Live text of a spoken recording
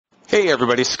Hey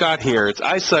everybody, Scott here. It's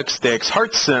ISUXDIX,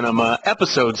 Heart Cinema,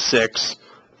 Episode 6.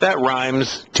 That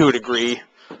rhymes to a degree.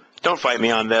 Don't fight me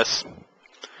on this.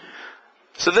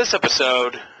 So this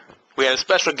episode, we had a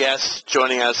special guest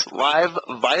joining us live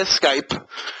via Skype,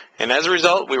 and as a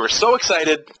result, we were so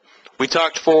excited, we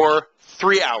talked for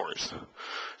 3 hours.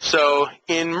 So,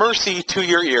 in mercy to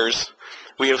your ears,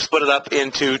 we have split it up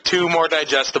into 2 more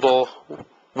digestible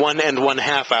 1 and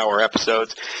 1/2 hour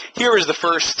episodes. Here is the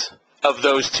first of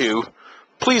those 2.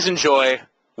 Please enjoy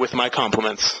with my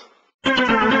compliments.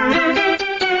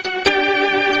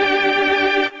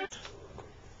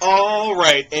 All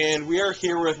right, and we are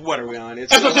here with, what are we on?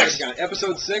 It's Episode 6!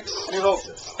 Episode 6? Episode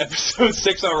Episode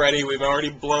 6 already. We've already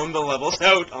blown the levels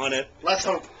out on it. Let's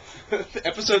hope.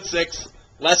 Episode 6,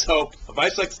 Let's Hope, of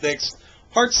ISUXDIX,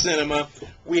 Heart Cinema.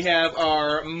 We have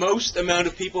our most amount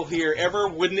of people here ever.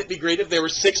 Wouldn't it be great if there were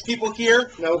 6 people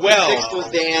here? No, well, the 6th was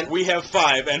Dan. We have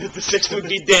 5, and the 6th would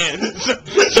be Dan. so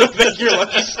thank your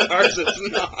lucky stars it's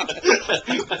not.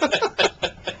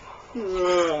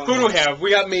 Who do we have?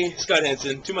 We got me, Scott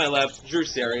Henson. To my left, Drew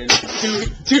Sarian.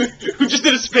 Who just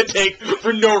did a spit take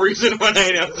for no reason when I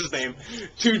announced his name.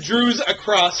 To Drew's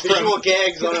across from... Visual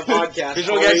gags on a podcast.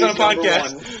 Visual gags on a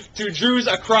podcast. To Drew's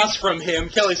across from him,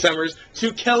 Kelly Summers.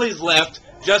 To Kelly's left,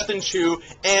 Justin Chu.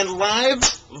 And live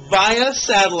via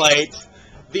satellite,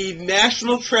 the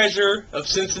national treasure of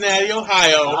Cincinnati,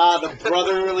 Ohio. The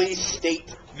brotherly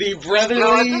state. The brotherly...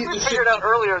 No, I think we figured out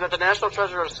earlier that the national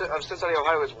treasure of Cincinnati,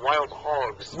 Ohio is wild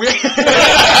hogs.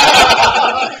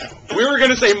 We were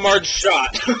going to say Marge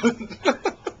Schott.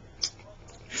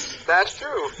 That's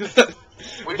true.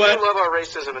 We do love our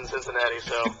racism in Cincinnati,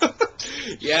 so...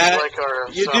 Yeah, like our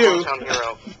you do. hometown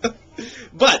hero.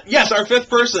 But, yes, our 5th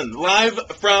person, live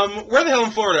from... Where the hell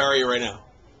in Florida are you right now?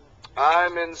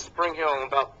 I'm in Spring Hill,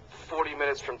 about 40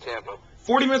 minutes from Tampa.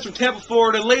 40 minutes from Tampa,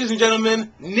 Florida. Ladies and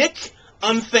gentlemen, Nick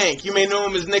Unthank. You may know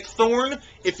him as Nick Thorne.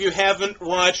 If you haven't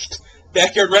watched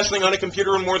Backyard Wrestling on a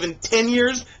computer in more than 10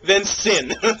 years, then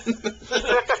sin.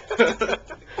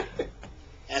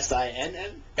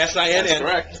 S-I-N-N? S-I-N-N. That's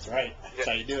correct. That's right. That's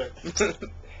how you do it.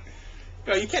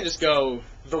 No, you can't just go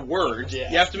the word.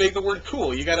 Yeah. You have to make the word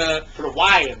cool. You gotta... Put a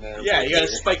Y in there. Yeah, you gotta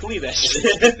Spike Lee that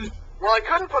shit. Well, I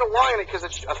couldn't put a Y in it because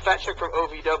a fat chick from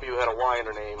OVW had a Y in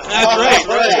her name. That's right.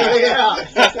 Yeah.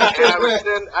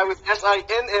 I was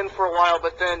S-I-N-N for a while,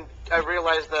 but then I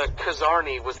realized that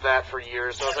Kazarni was that for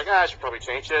years, so I was like, I should probably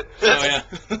change it. Oh,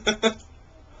 yeah.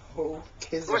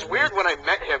 It was weird when I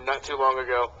met him not too long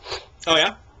ago. Oh,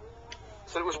 yeah?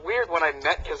 So it was weird when I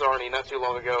met Kazarni not too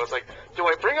long ago. It's like, do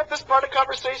I bring up this part of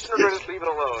conversation or do I just leave it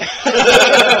alone?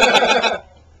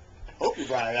 Hope you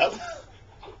brought it up.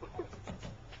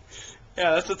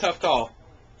 Yeah, that's a tough call.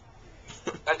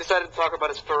 I decided to talk about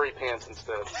his furry pants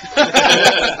instead.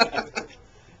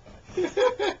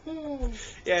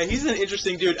 Yeah, he's an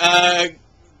interesting dude.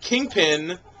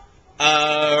 Kingpin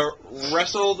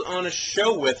wrestled on a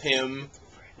show with him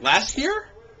last year?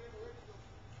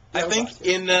 I think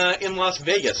in Las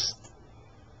Vegas.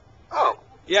 Oh.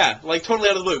 Yeah, like totally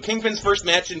out of the blue. Kingpin's first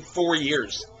match in 4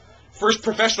 years. First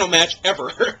professional match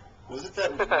ever. Was it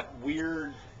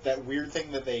that weird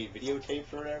thing that they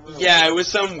videotaped or whatever? Yeah, it was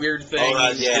some weird thing.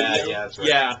 Oh, yeah, that's right.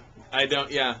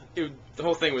 Yeah, the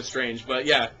whole thing was strange, but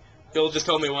yeah. Bill just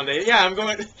told me one day, I'm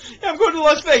going to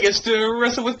Las Vegas to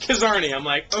wrestle with Kazarni. I'm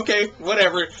like, okay,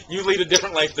 whatever. You lead a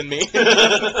different life than me.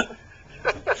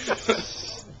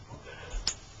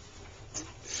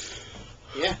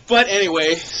 Yeah. But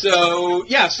anyway, so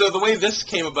the way this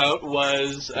came about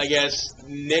was, I guess,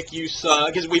 Nick, you saw,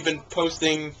 because we've been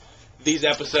posting these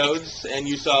episodes, and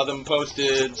you saw them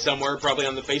posted somewhere, probably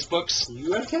on the Facebooks.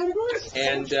 You have categories?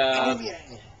 And,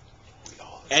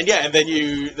 and then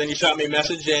you shot me a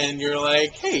message, and you're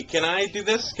like, hey, can I do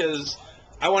this? Because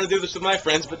I want to do this with my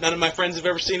friends, but none of my friends have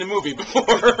ever seen a movie before.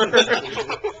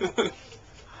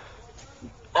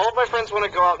 All of my friends want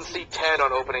to go out and see Ted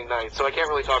on opening night, so I can't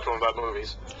really talk to them about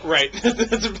movies. Right.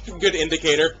 That's a good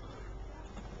indicator.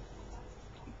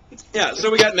 Yeah, so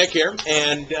we got Nick here,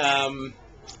 and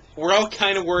we're all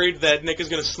kind of worried that Nick is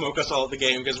going to smoke us all at the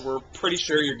game, because we're pretty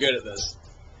sure you're good at this.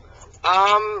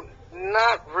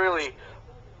 Not really.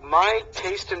 My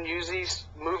taste in movies...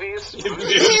 my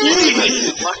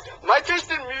taste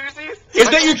in movies... Is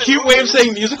that your cute way of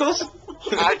saying musicals?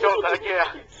 I don't...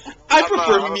 yeah. I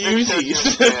prefer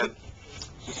musies.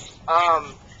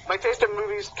 My taste in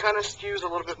movies kind of skews a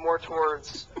little bit more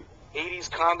towards 80s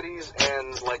comedies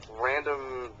and, like,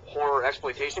 random horror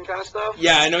exploitation kind of stuff.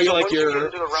 Yeah, I know you like once you get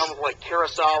into the realm of, like,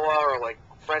 Kurosawa or, like,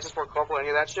 Francis Ford Coppola, any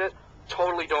of that shit,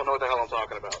 totally don't know what the hell I'm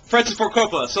talking about. Francis Ford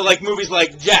Coppola, so, like, movies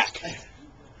like Jack,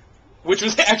 which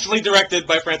was actually directed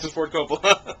by Francis Ford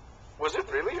Coppola. Was it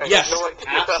really? I Yes, had no idea.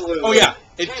 Absolutely. Oh yeah.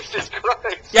 Jesus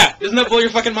Christ. Yeah, doesn't that blow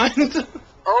your fucking mind?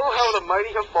 Oh, how the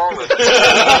mighty have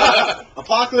fallen.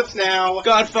 Apocalypse Now.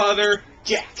 Godfather,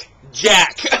 Jack.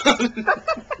 Jack.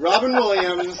 Robin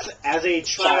Williams as a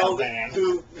child man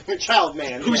Whose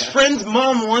yeah. friend's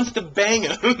mom wants to bang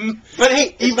him. But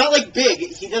hey, it's not like Big.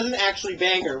 He doesn't actually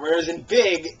bang her. Whereas in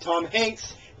Big, Tom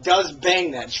Hanks does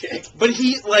bang that chick. But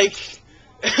he, like...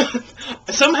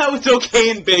 somehow it's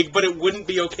okay in Big, but it wouldn't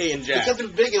be okay in Jack. Because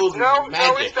in Big it was No,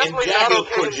 magic, it's and definitely Jack not is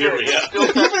okay in Jack. progeria. It's still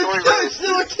Yeah, but statutory it's rape.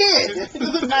 still a kid. It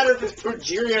doesn't matter if it's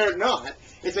progeria or not.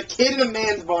 It's a kid in a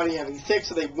man's body having sex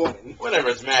with a woman. Whatever,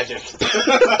 it's magic.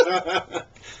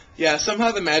 Yeah,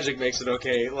 somehow the magic makes it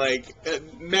okay. Like,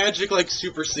 magic, like,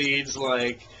 supersedes,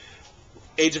 like,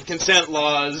 age of consent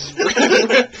laws, rape,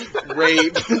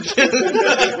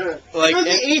 like, In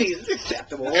the 80s, it's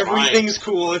acceptable. everything's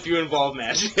cool if you involve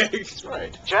magic. That's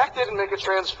right. Jack didn't make a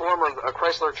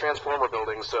Chrysler Transformer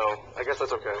building, so I guess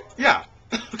that's okay. Yeah.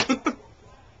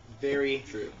 Very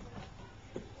true.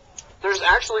 There's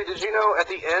actually, did you know, at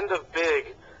the end of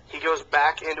Big, he goes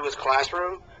back into his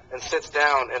classroom and sits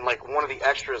down, and, like, one of the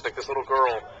extras, like this little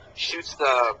girl, shoots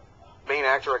the main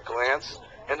actor a glance,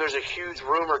 and there's a huge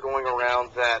rumor going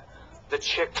around that the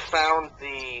chick found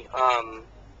the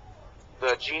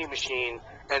genie machine,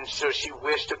 and so she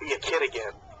wished to be a kid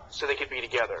again, so they could be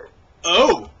together.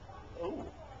 Oh.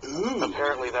 Ooh.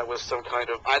 Apparently that was some kind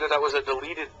of, either that was a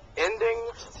deleted ending,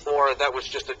 or that was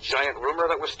just a giant rumor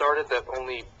that was started that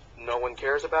only no one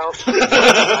cares about.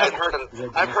 I've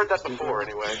heard that before,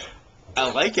 anyway. I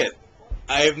like it.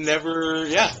 I've never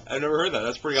heard that.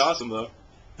 That's pretty awesome, though.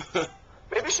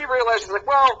 Maybe she realizes, like,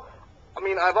 well, I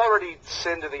mean, I've already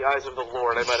sinned in the eyes of the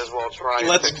Lord. I might as well try. And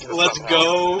fix this Let's somehow.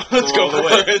 go. Let's go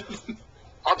for it.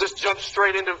 I'll just jump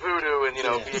straight into voodoo and,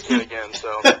 be a kid again.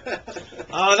 So.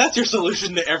 That's your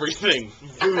solution to everything.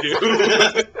 Voodoo.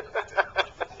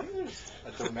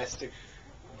 A domestic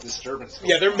disturbance.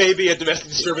 Yeah, there may be a domestic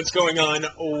disturbance going on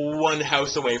one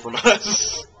house away from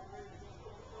us.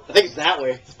 I think it's that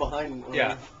way. It's behind.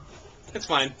 Yeah. It's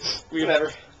fine.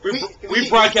 Whatever. We've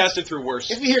broadcasted through worse.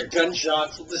 If we hear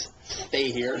gunshots, we'll just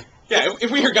stay here. Yeah,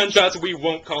 if we hear gunshots, we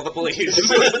won't call the police.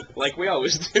 Like we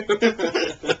always do.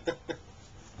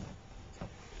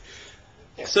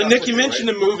 Yeah, So, Nick, you mentioned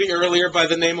a movie earlier by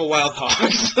the name of Wild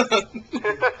Hogs.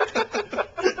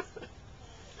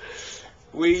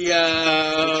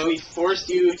 Which we forced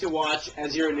you to watch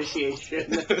as your initiation.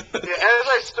 Yeah, as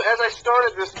I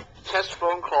started this test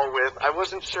phone call with, I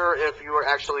wasn't sure if you were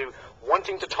actually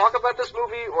wanting to talk about this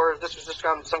movie or if this was just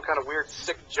some kind of weird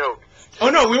sick joke. Oh,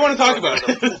 no, we want to talk about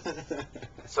it.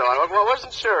 So I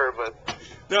wasn't sure, but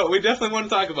No, we definitely want to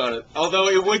talk about it. Although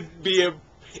it would be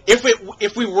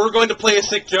if we were going to play a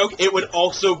sick joke, it would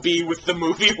also be with the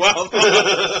movie Wild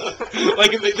Hogs.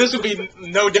 Like, this would be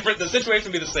no different. The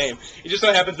situation would be the same. It just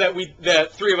so happens that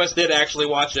that three of us did actually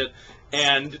watch it,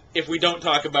 and if we don't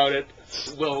talk about it,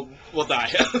 we'll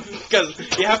die. Because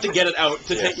you have to get it out.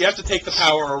 You have to take the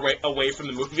power away from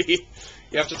the movie.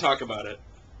 You have to talk about it.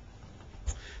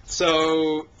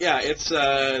 So, yeah, it's...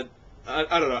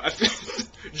 I don't know.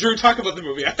 Drew, talk about the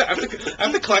movie. I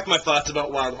have to collect my thoughts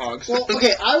about Wild Hogs. Well,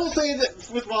 okay, I will say that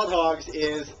with Wild Hogs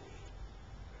is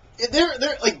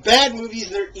they're like bad movies.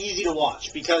 They're easy to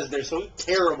watch because they're so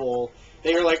terrible.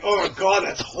 That you're like, oh my god,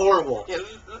 that's horrible. Yeah,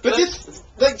 But this,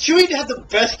 like, Chewie had the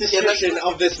best description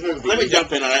of this movie. Let me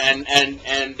jump in on it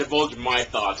and divulge my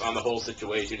thoughts on the whole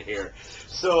situation here.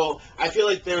 So, I feel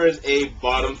like there is a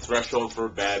bottom threshold for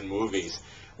bad movies,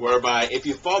 whereby if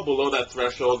you fall below that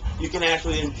threshold, you can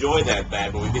actually enjoy that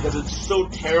bad movie because it's so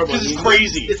terrible. Because it's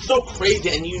crazy. It's so crazy,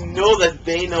 and you know that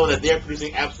they're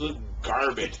producing absolute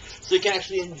garbage, so you can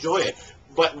actually enjoy it.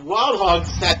 But Wild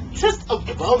Hogs sat just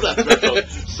above that threshold,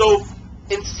 so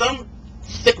in some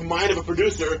sick mind of a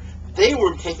producer, they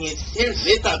were taking it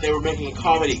seriously. They thought they were making a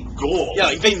comedy gold. Yeah,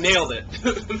 like, they nailed it.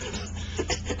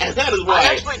 And that is why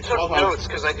I actually took Wild Hogs- notes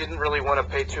because I didn't really want to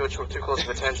pay too close of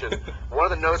attention. One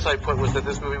of the notes I put was that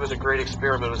this movie was a great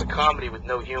experiment. It was a comedy with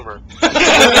no humor.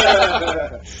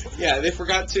 Yeah, they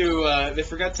forgot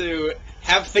to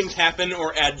have things happen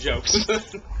or add jokes.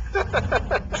 It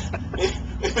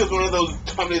was one of those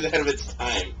comedies ahead of its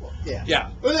time. Yeah. Yeah.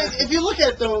 Well, if you look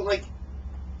at it, though, like,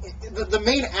 the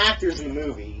main actors in the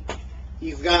movie,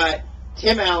 you've got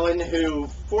Tim Allen, who,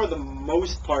 for the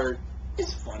most part,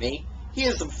 is funny. He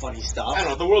has some funny stuff. I don't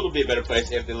know. The world would be a better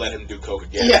place if they let him do coke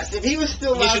again. Yes, if he was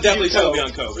still He allowed should to definitely do still be coke,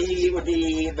 on coke. he would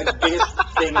be the biggest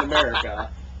thing in America.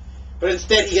 But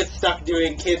instead, he gets stuck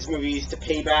doing kids' movies to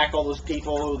pay back all those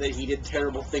people that he did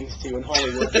terrible things to in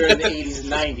Hollywood during the 80s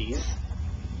and 90s.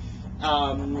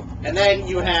 And then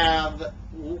you have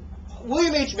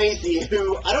William H. Macy,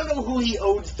 who I don't know who he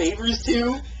owed favors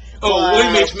to. Oh,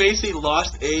 William H. Macy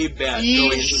lost a bet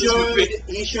going into this movie.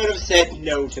 He should have said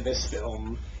no to this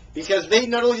film. Because they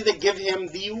not only did they give him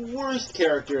the worst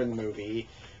character in the movie,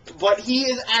 but he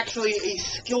is actually a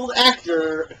skilled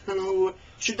actor who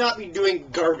should not be doing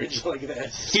garbage like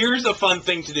this. Here's a fun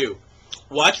thing to do.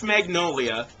 Watch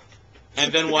Magnolia,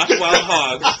 and then watch Wild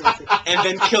Hogs, and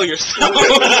then kill yourself.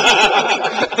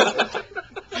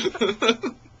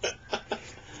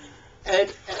 and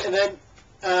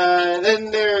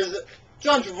then there's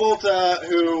John Travolta,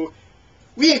 who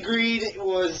we agreed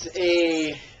is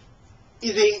a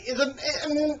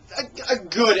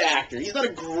good actor. He's not a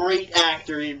great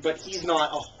actor, but he's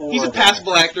not a horrible. He's a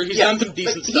passable actor. He's done some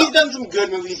decent stuff. He's done some good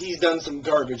movies. He's done some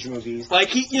garbage movies.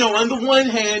 Like on the one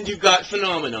hand you've got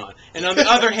Phenomenon, and on the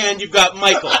other hand you've got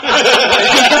Michael.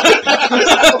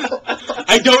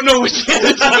 I don't know which is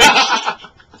which,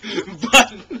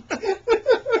 but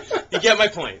you get my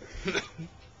point.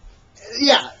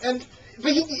 Yeah,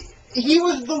 but he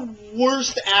was the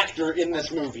worst actor in this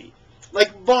movie.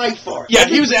 Like, by far. Yeah,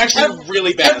 he was actually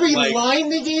really bad. Every line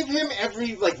they gave him,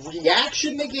 every,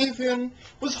 reaction they gave him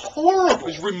was horrible. It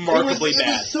was remarkably bad.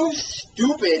 It was so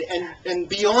stupid and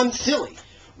beyond silly.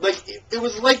 Like, it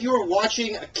was like you were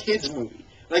watching a kid's movie.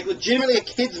 Like, legitimately a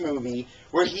kid's movie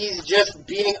where he's just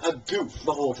being a goof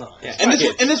the whole time. Yeah, and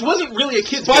this wasn't really a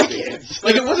kid's movie. Kids.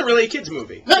 Like, it wasn't really a kid's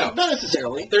movie. No, not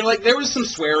necessarily. There was some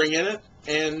swearing in it,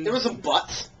 and... There was some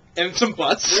butts. And some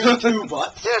butts. There were 2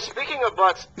 butts. Yeah, speaking of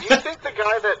butts, do you think the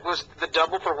guy that was the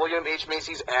double for William H.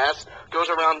 Macy's ass goes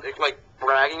around,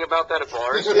 bragging about that at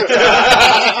bars?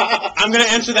 I'm going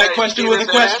to answer that question with a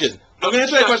question. I'm going to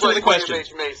answer that question with a question.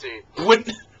 William H.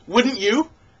 Macy. Wouldn't you?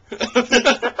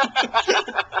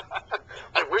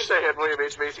 I wish I had William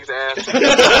H. Macy's ass.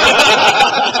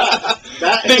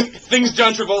 Things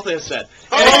John Travolta has said.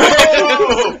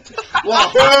 Oh!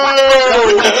 Well,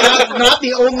 not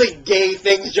the only gay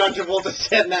things John Travolta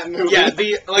said in that movie. Yeah,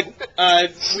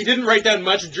 we didn't write down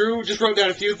much. Drew just wrote down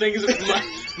a few things.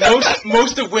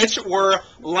 Most of which were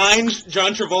lines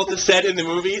John Travolta said in the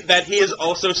movie that he has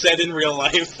also said in real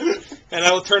life. And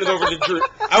I will turn it over to Drew.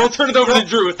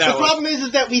 With that one. The problem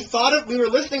is that we were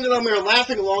listening to them, we were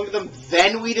laughing along to them,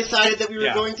 then we decided that we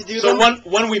were going to do them. So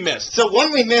one we missed. So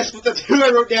one we missed, but the 2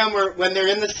 I wrote down were when they're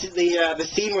in the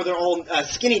scene where they're all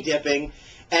skinny dipping,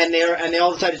 and they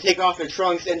all decide to take off their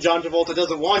trunks, and John Travolta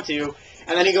doesn't want to,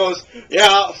 and then he goes,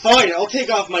 "Yeah, fine, I'll take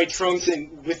off my trunks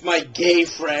with my gay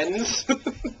friends."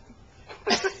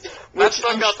 That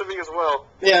stuck out to me as well.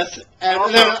 Yes,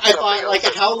 and then I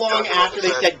thought, how long after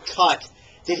they said cut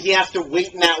did he have to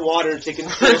wait in that water to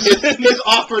control his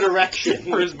awkward erection?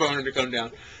 For his boner to come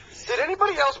down. Did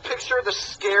anybody else picture the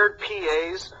scared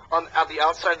PAs at the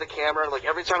outside of the camera? Like,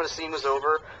 every time the scene was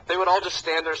over, they would all just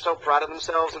stand there so proud of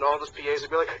themselves, and all those PAs would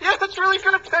be like, "Yeah, that's really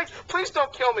good, thanks. Please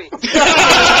don't kill me."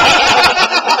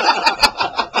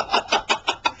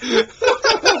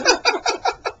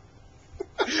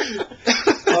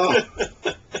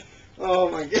 Oh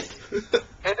my god.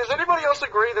 And does anybody else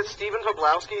agree that Stephen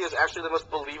Tobolowsky is actually the most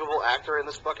believable actor in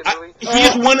this fucking movie? He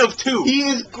is one of 2. He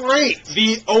is great.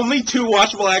 The only 2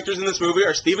 watchable actors in this movie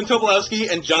are Stephen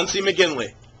Tobolowsky and John C.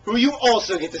 McGinley. Who you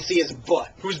also get to see his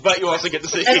butt. Whose butt you also get to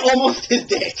see. And almost his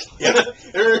dick. Yeah.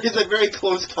 It's a very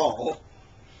close call.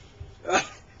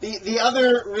 The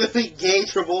other really gay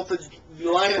Travolta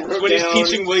line I wrote when he's down,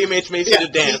 teaching William H. Macy to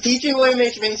dance. He's teaching William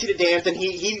H. Macy to dance, and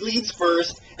he leads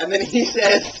first, and then he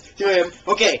says to him,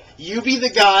 "Okay, you be the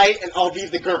guy, and I'll be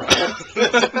the girl."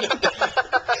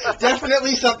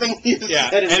 Definitely something he's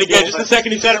said. And again, just the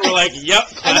second he said it, we're like, "Yep,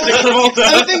 classic Travolta."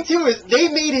 And the thing too is, they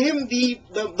made him the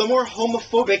more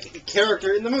homophobic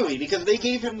character in the movie because they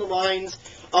gave him the lines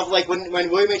of when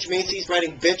William H. Macy's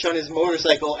riding bitch on his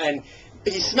motorcycle and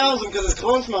he smells him because his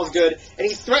cologne smells good, and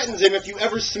he threatens him, "If you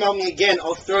ever smell me again,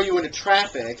 I'll throw you into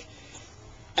traffic."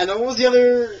 And then what was the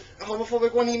other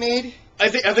homophobic one he made? I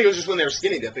think it was just when they were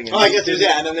skinny dipping. Oh, I guess it was,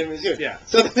 and then there was you. Yeah.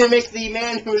 So then they make the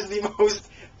man who is the most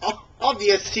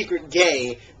obvious secret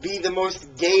gay be the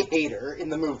most gay hater in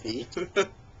the movie.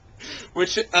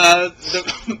 Which,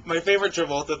 my favorite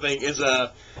Travolta thing is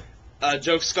a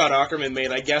joke Scott Aukerman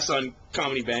made, I guess, on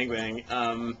Comedy Bang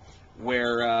Bang,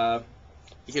 where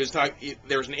he was talking.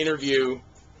 There was an interview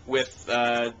with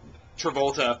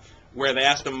Travolta where they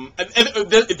asked him.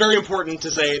 Very important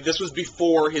to say, this was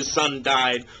before his son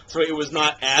died, so it was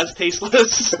not as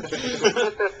tasteless.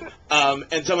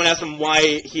 And someone asked him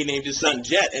why he named his son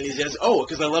Jet, and he says, "Oh,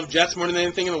 because I love jets more than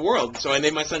anything in the world, so I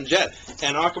named my son Jet."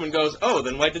 And Aukerman goes, "Oh,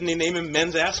 then why didn't he name him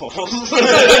Men's Assholes?"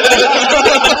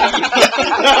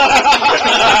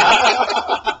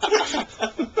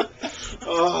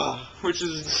 Oh. which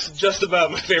is just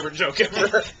about my favorite joke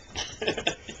ever.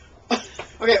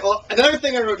 Okay, well, another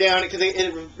thing I wrote down, because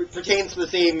it pertains to the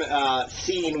same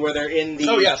scene where they're in the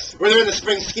where they're in the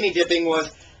spring skinny dipping,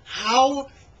 was how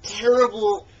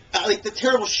terrible, the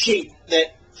terrible shape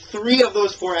that 3 of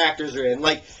those 4 actors are in.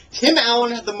 Like, Tim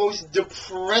Allen had the most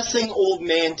depressing old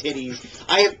man titties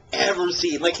I have ever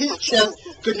seen. Like, his chest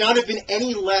could not have been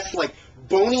any less, like,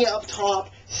 bony up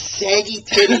top, saggy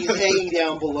titties hanging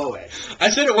down below it. I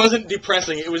said it wasn't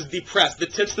depressing, it was depressed. The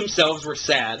tits themselves were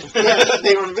sad. Yes,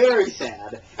 they were very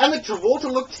sad. And, like,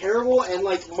 Travolta looked terrible, and,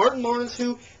 like, Martin Lawrence,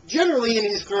 who generally in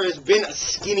his career has been a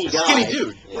skinny guy. Skinny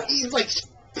dude. But he's, like,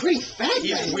 pretty fat.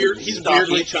 He's weird. He's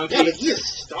weirdly chunky. Yeah, but he is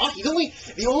stocky.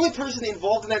 The only person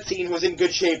involved in that scene who was in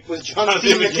good shape was John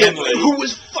C. McGinley, who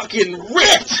was fucking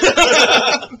ripped.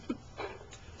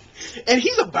 And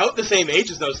he's about the same age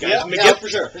as those guys. Yeah, for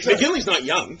sure. McGinley's not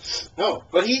young. No,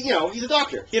 but he's a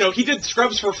doctor. He did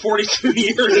Scrubs for 42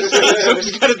 years, so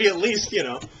he's got to be at least,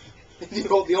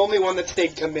 The only one that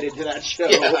stayed committed to that show.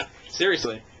 Yeah,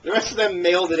 seriously. The rest of them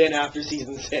mailed it in after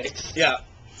season 6. Yeah.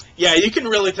 Yeah, you can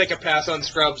really take a pass on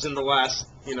Scrubs in the last,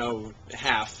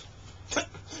 half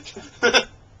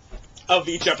of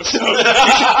each episode.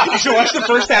 You should watch the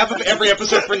first half of every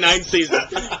episode for 9 seasons.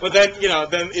 But then,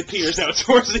 then it peters out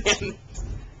towards the end.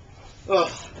 Ugh.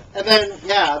 And then,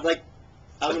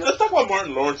 let's talk about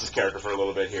Martin Lawrence's character for a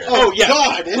little bit here. Oh, yeah.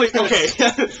 God! Okay.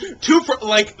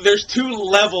 There's 2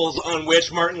 levels on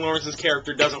which Martin Lawrence's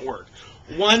character doesn't work.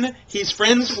 1, he's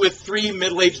friends with 3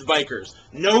 middle-aged bikers.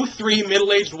 No 3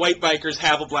 middle-aged white bikers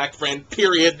have a black friend,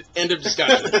 period. End of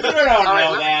discussion. All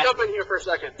right, let me jump in here for a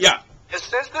second. Yeah.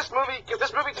 Since this movie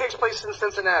takes place in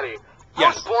Cincinnati, I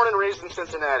Yes. was born and raised in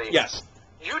Cincinnati. Yes.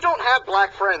 You don't have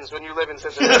black friends when you live in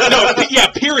Cincinnati. No,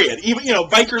 period. Even,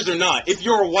 bikers or not. If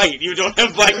you're white, you don't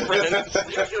have black friends.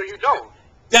 You don't.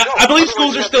 I believe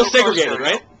schools are still Otherwise you have no segregated, close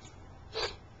right?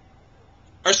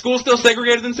 Are schools still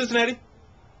segregated in Cincinnati?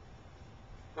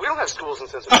 We don't have schools in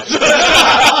Cincinnati.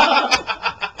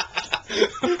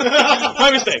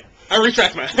 My mistake. I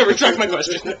retract my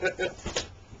question.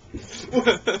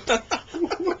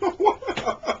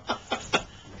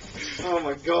 Oh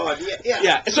my God!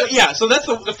 Yeah. So that's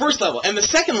the first level, and the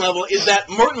second level is that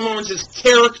Martin Lawrence's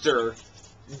character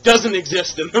doesn't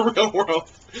exist in the real world,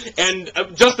 and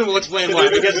Justin will explain why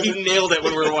because he nailed it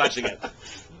when we were watching it.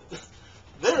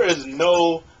 There is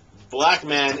no black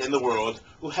man in the world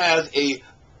who has a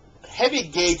heavy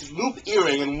gauge loop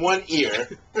earring in one ear,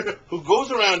 who goes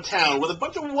around town with a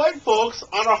bunch of white folks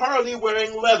on a Harley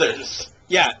wearing leathers.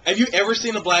 Yeah, have you ever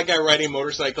seen a black guy riding a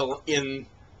motorcycle in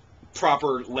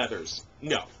proper leathers?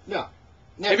 No. No.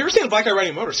 Have you ever seen a black guy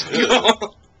riding a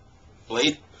motorcycle?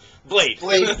 Blade? Blade.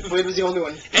 Blade was the only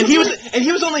one. And he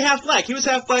was only half black. He was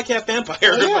half black, half vampire.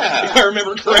 Yeah. If I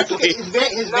remember correctly. His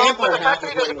No, but vampire the half fact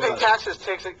that he was doesn't wearing pay leather. taxes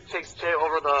takes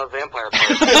over the vampire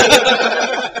part.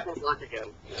 It'll work again.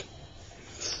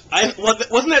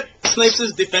 Wasn't that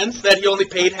Snape's defense that he only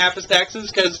paid half his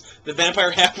taxes because the vampire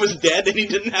half was dead and he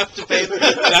didn't have to pay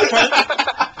that part?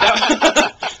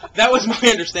 That was my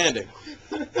understanding.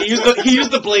 He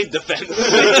used the Blade defense.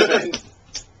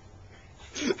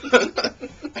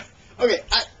 Okay,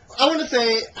 I want to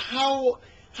say how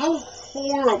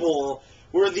horrible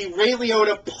were the Ray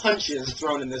Liotta punches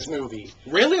thrown in this movie.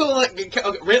 Ray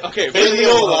Liotta. Okay. Ray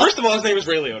Liotta. First of all, his name is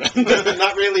Ray Liotta.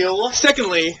 Not Ray Liotta.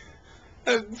 Secondly,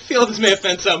 I feel this may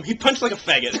offend some. He punched like a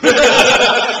faggot.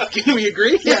 Can we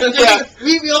agree? Yeah.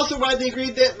 We also widely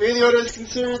agreed that Ray Liotta is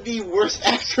considered the worst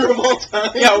actor of all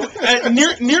time. Yeah.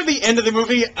 Near the end of the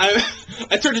movie, I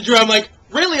turned to Drew. I'm like,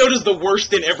 Ray Liotta's the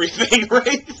worst in everything,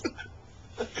 right?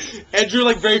 And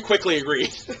Drew very quickly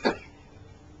agreed.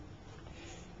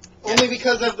 Only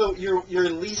because of your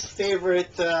least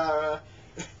favorite Guy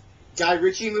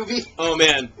Ritchie movie. Oh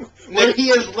man, Where he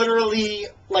is literally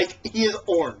he is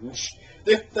orange.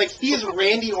 He is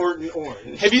Randy Orton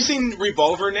orange. have you seen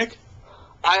Revolver, Nick?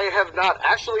 I have not.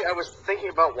 Actually, I was thinking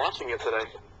about watching it today.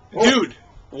 Dude,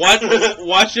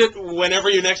 watch it whenever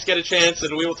you next get a chance,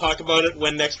 and we will talk about it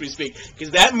when next we speak.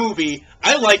 Because that movie,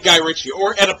 I like Guy Ritchie,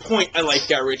 or at a point I like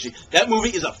Guy Ritchie. That movie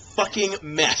is a fucking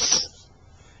mess.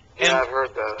 Yeah, I've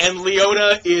heard that. And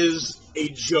Liotta is a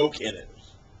joke in it.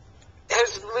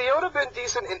 Has Liotta been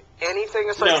decent in anything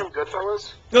aside No. from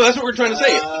Goodfellas? No, that's what we're trying to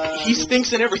say. He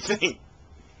stinks in everything.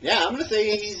 Yeah, I'm gonna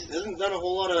say he hasn't done a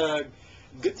whole lot of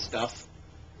good stuff.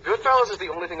 Goodfellas is the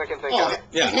only thing I can think of.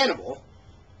 Yeah. Hannibal.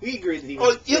 We agreed that he Well,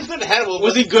 was. he was good at Hannibal.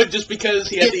 Was he good just because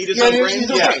he had to eat his Yeah, own he brains?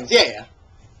 eats his own brains. Yeah.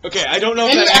 Okay, I don't know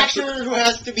if Any that actor actually... who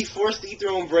has to be forced to eat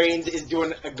their own brains is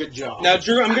doing a good job. Now,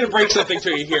 Drew, I'm going to break something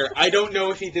to you here. I don't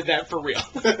know if he did that for real.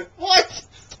 What?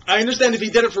 I understand if he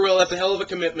did it for real, that's a hell of a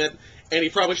commitment, and he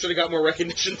probably should have got more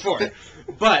recognition for it.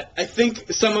 But I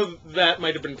think some of that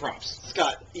might have been props.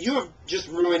 Scott, you have just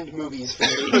ruined movies for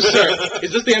me. Sure.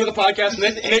 Is this the end of the podcast?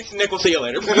 Nick, we'll see you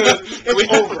later.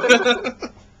 It's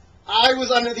over. I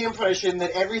was under the impression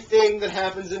that everything that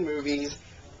happens in movies,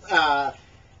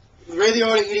 Ray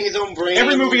Liotta eating his own brain.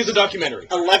 Every movie is a documentary.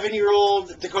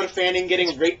 11-year-old Dakota Fanning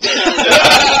getting raped.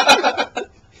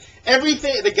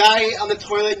 Everything, the guy on the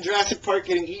toilet in Jurassic Park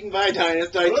getting eaten by a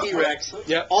T-Rex.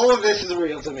 Yep. All of this is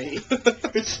real to me.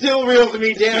 It's still real to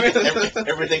me, damn it.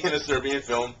 Everything in a Serbian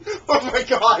film. Oh my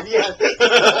god, yes.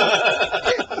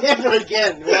 Never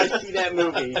again will I see that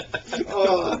movie.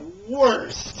 Oh,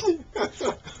 worst.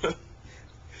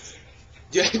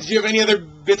 Do you have any other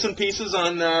bits and pieces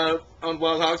on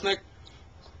Wild Hogs, Nick?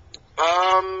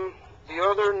 The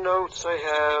other notes I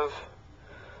have,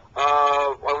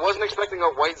 I wasn't expecting a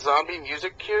White Zombie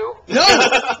music cue. No!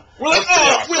 We're like,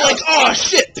 oh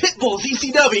shit, Pitbull's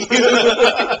ECW.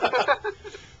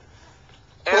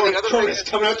 And the other thing Curtis is,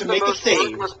 coming out to make a most save.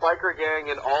 ruthless biker gang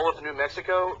in all of New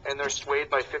Mexico, and they're swayed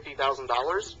by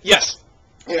 $50,000. Yes.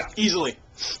 Yeah. Easily.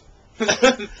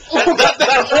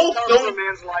 that whole for a film.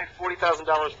 man's life,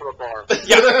 $40,000 for a bar.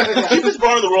 Yeah. Cheapest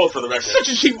bar in the world, for the record. Such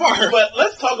a cheap bar. But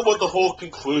let's talk about the whole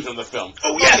conclusion of the film.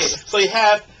 Oh, yes. Okay, so you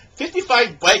have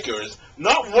 55 bikers.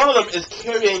 Not one of them is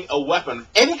carrying a weapon,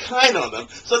 any kind on them.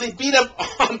 So they beat up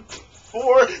on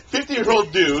 4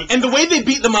 50-year-old dudes. And the way they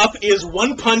beat them up is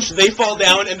one punch, they fall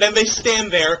down, and then they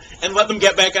stand there and let them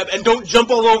get back up, and don't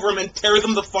jump all over them and tear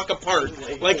them the fuck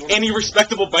apart, like any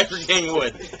respectable biker gang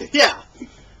would. Yeah.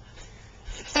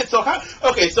 And so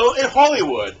so in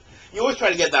Hollywood, you always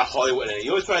try to get that Hollywood in it.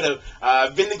 You always try to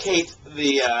vindicate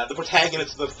the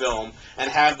protagonists of the film and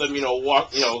have them,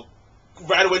 walk,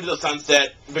 right away to the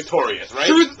sunset victorious, right?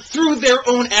 Through their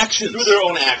own actions. Through their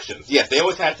own actions. Yes, they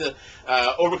always have to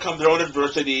overcome their own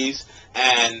adversities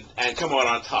and come out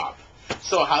on top.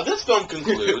 So how this film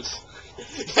concludes,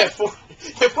 you have 4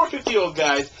 50-year-old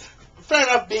guys, fair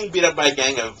enough, being beat up by a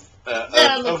gang of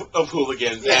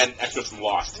hooligans and extras from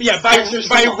Lost. Yeah, by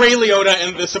Ray Liotta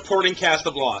and the supporting cast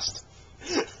of Lost.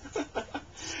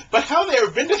 But how they are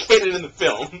vindicated in the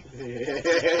film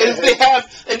is they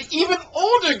have an even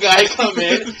older guy come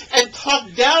in and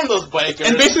talk down those bikers.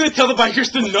 And basically tell the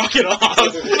bikers to knock it off.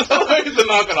 To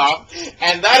knock it off.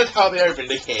 And that is how they are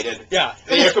vindicated. Yeah.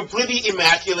 They are completely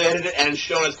emasculated and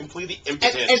shown as completely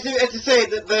impotent. And to say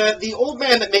that the old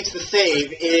man that makes the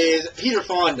save is Peter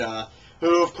Fonda,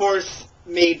 who, of course,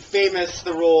 made famous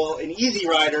the role in Easy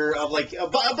Rider of, like, a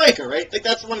biker, right? Like,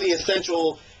 that's one of the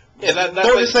essential that's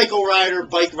motorcycle rider,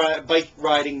 bike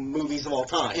riding movies of all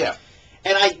time. Yeah.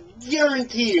 And I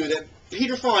guarantee you that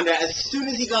Peter Fonda, as soon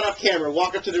as he got off camera,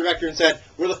 walked up to the director and said,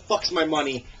 "Where the fuck's my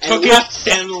money?" And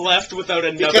left without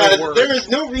another because word. there is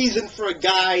no reason for a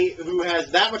guy who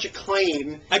has that much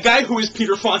acclaim, A guy who is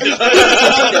Peter Fonda.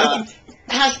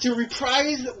 has to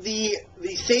reprise the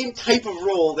same type of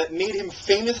role that made him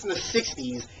famous in the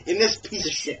 60s in this piece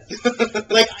of shit.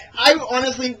 Like, I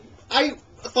honestly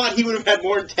thought he would have had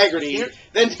more integrity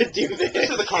than to do this. This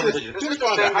is the conversation. This is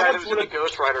the same guy that was in a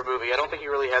Ghost Rider movie. I don't think he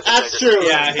really has That's integrity.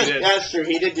 true. Yeah, he did. That's true.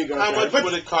 He did do Ghost How Rider. much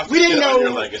would it cost we to didn't get know on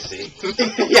your legacy?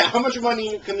 Yeah, how much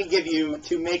money can we give you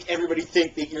to make everybody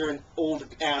think that you're an old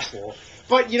asshole?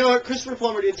 But you know what? Christopher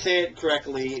Plummer did say it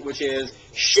correctly, which is,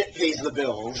 shit pays the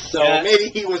bills. So maybe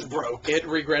he was broke. It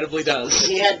regrettably does.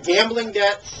 He had gambling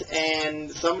debts, and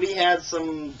somebody had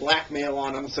some blackmail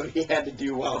on him, so he had to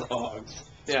do Wild Hogs.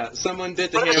 Yeah, someone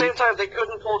did to But at the him. same time, they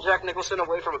couldn't pull Jack Nicholson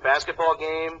away from a basketball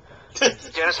game.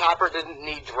 Dennis Hopper didn't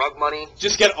need drug money.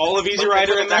 Just get all of Easy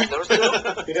Rider in there. Those two.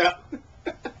 Yeah.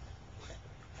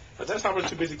 But that's not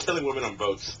too busy killing women on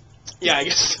boats. Yeah, I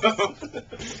guess so.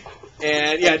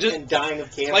 And yeah, just and dying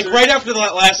of cancer. like right after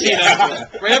that last scene, Yeah.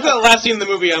 right after that last scene in the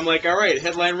movie, I'm like, all right.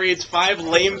 Headline reads: 5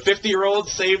 lame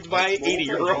 50-year-olds saved by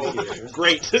 80-year-olds.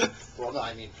 Great. Well, no,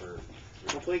 I mean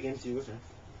we'll play games too with her.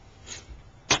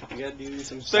 You gotta do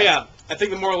some. So yeah, I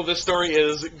think the moral of this story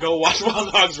is go watch Wild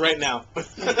Hogs right now.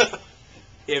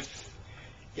 If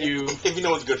you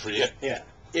know what's good for you. Yeah.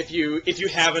 if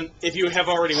you have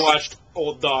already watched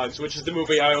Old Dogs, which is the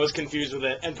movie I always confuse with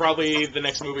it, and probably the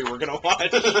next movie we're gonna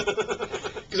watch.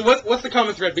 Because what's the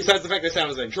common thread besides the fact they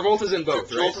sound the same? Travolta's in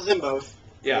both, right? Travolta's in both.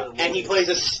 Yeah. And he plays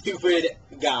a stupid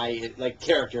guy, like,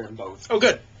 character in both. Oh,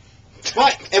 good.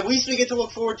 But at least we get to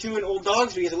look forward to in Old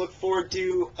Dogs. We get to look forward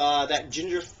to that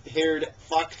ginger-haired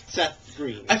fuck Seth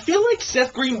Green. I feel like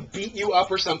Seth Green beat you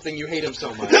up or something. You hate him so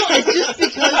much. No, it's just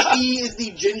because he is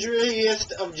the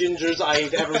gingeriest of gingers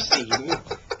I've ever seen.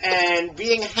 And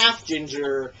being half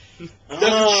ginger Doesn't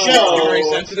very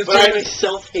show, sensitive but to I'm it. a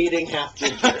self-hating half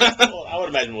ginger. Well, I would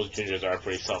imagine most gingers are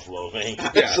pretty self-loathing.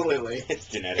 Absolutely. It's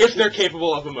genetic. If they're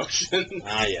capable of emotion.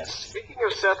 Ah, yes. Speaking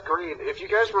of Seth Green, if you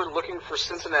guys were looking for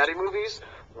Cincinnati movies,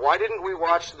 why didn't we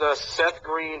watch the Seth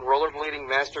Green rollerblading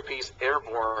masterpiece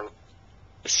Airborne?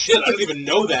 Shit, I don't even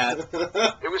know that.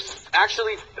 It was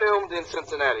actually filmed in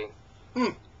Cincinnati.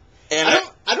 And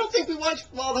I don't think we watched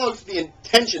Wild Hogs with the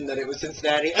intention that it was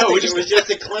Cincinnati. I No, think we it was just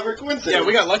a clever coincidence. yeah,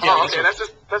 we got lucky Oh, on this okay, one.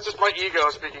 that's just my ego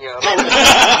speaking up. you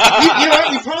know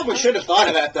what? We probably should have thought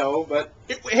of that though, but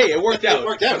Hey, it worked out. it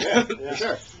worked out. Yeah, for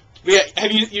sure. Yeah,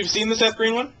 have you've seen the Seth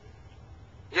Green one?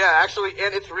 Yeah, actually,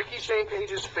 and it's Ricky Shane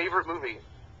Page's favorite movie.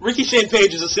 Ricky Shane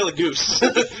Page is a silly goose.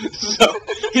 So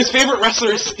his favorite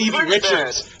wrestler is Stevie Pretty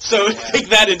Richards. So take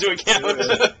that into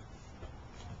account.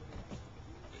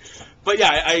 But yeah,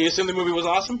 I assume the movie was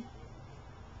awesome.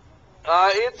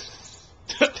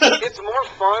 It's more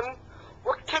fun.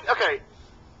 Okay,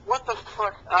 what the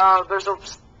fuck? There's a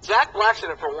Jack Black's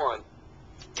in it for one.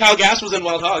 Kyle Gass was in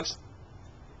Wild Hogs.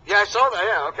 Yeah, I saw that.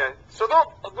 Yeah, okay. So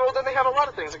well, then they have a lot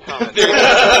of things in common. There you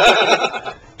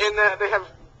go. In that they have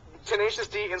Tenacious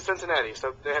D in Cincinnati,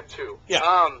 so they have two. Yeah.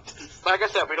 Like I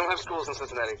said, we don't have schools in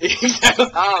Cincinnati. Exactly.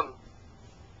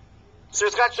 So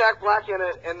it's got Jack Black in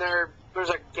it, and there's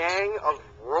a gang of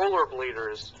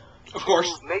rollerbladers Of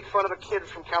course. who make fun of a kid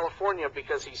from California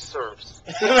because he surfs.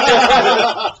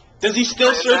 Does he still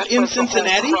And surf that's in like the whole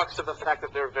Cincinnati? crux of the fact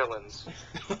that they're villains.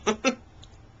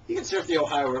 He can surf the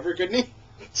Ohio River, couldn't he?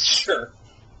 Sure.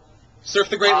 Surf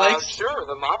the Great Lakes? Sure,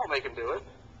 the mob will make him do it.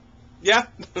 Yeah.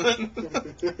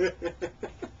 The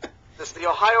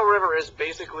Ohio River is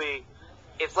basically,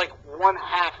 it's like one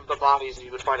half of the bodies that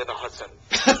you would find in the Hudson.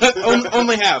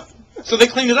 Only half. So they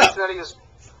cleaned it up. Cincinnati is.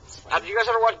 Have you guys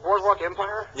ever watched Boardwalk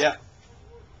Empire? Yeah.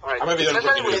 All right. I might be there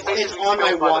Cincinnati looking was at it. It's basically on my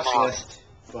built by the watch mob. list,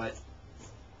 but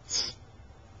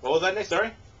What was that next?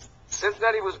 Sorry?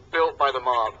 Cincinnati was built by the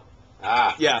mob.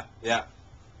 Ah. Yeah. Yeah.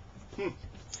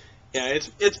 Yeah,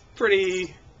 it's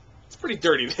pretty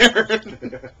dirty there.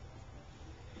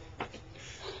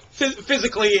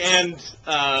 Physically and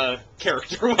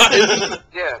character-wise.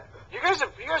 Yeah. You guys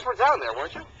were down there,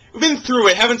 weren't you? We've been through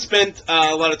it. Haven't spent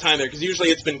a lot of time there because usually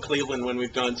it's been Cleveland when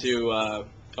we've gone to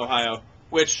Ohio.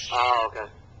 Which Oh, okay.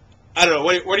 I don't know.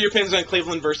 What are your opinions on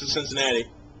Cleveland versus Cincinnati?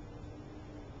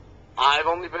 I've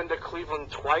only been to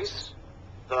Cleveland twice.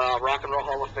 The Rock and Roll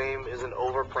Hall of Fame is an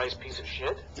overpriced piece of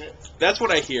shit, That's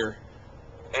what I hear.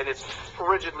 and it's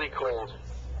frigidly cold.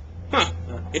 Huh.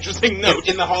 Interesting note.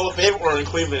 In the Hall of Fame or in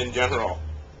Cleveland in general?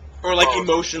 Or like Oh.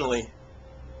 emotionally.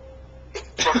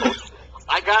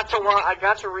 I got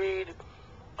to read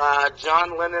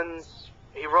John Lennon's.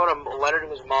 He wrote a letter to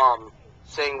his mom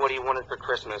saying what he wanted for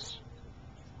Christmas.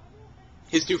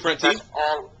 His two front teeth.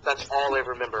 That's all I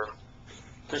remember.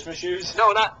 Christmas shoes.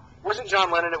 No, wasn't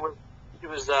John Lennon. It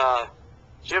was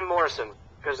Jim Morrison,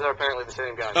 because they're apparently the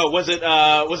same guy. Oh, was it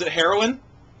heroin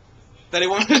that he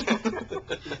wanted?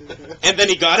 And then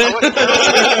he got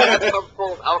it. Some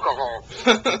full of alcohol.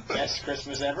 Best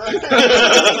Christmas ever.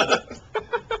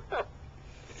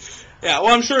 Yeah,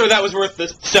 well, I'm sure that was worth the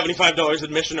 $75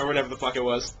 admission or whatever the fuck it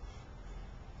was.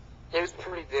 It was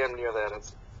pretty damn near that.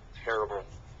 It's terrible.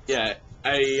 Yeah,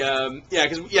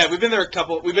 we've been there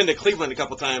we've been to Cleveland a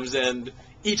couple times, and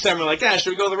each time we're like, should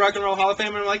we go to the Rock and Roll Hall of Fame?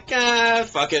 And I'm like,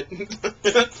 fuck it.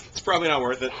 It's probably not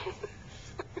worth it.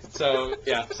 So,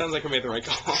 yeah, sounds like we made the right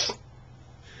call.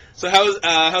 So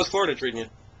how's Florida treating you?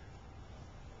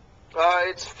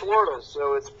 It's Florida,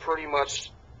 so it's pretty much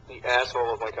the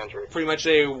asshole of my country. Pretty much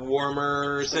a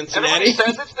warmer Cincinnati? Everybody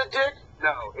says it's the dick.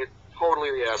 No, it's totally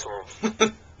the asshole.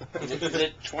 Is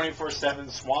it 24/7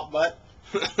 swamp butt?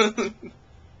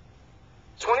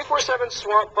 24/7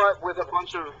 swamp butt with a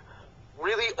bunch of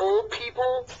really old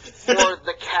people or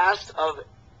the cast of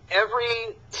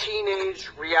every teenage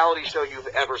reality show you've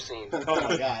ever seen. Oh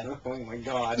my god. Oh my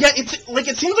god. Yeah,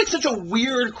 it seems like such a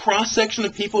weird cross-section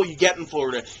of people you get in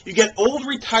Florida. You get old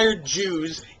retired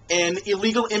Jews and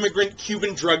illegal immigrant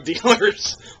Cuban drug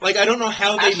dealers. Like, I don't know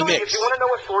how they Actually, mix. if you want to know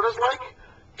what Florida's like,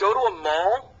 go to a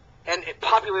mall and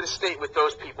populate a state with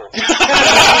those people.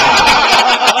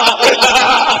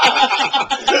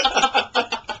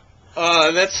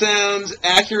 That sounds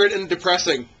accurate and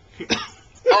depressing.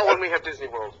 Oh, when we have Disney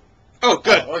World. Oh,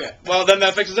 good. Oh, okay. Well, then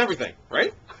that fixes everything,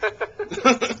 right?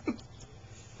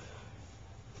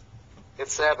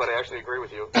 It's sad, but I actually agree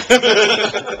with you. It's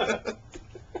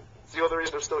the other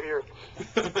reason I'm still here.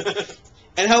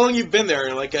 And how long you've been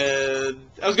there? Like, I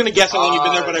was gonna guess how long you've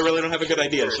been there, but I really don't have a good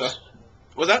idea. years. So,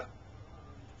 was that?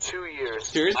 2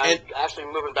 years. 2 years? I'm And- actually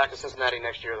moving back to Cincinnati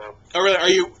next year, though. Oh, really?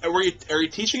 Are you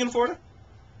teaching in Florida?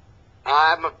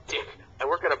 I'm a dick. I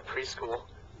work at a preschool.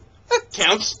 That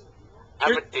counts.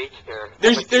 I'm a daycare.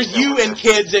 There's you and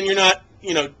kids, and you're not,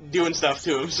 doing stuff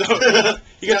to them. So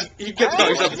you get to call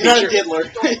yourself a You're not a teacher. diddler.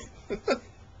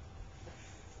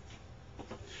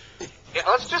 Yeah,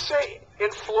 let's just say,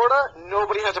 in Florida,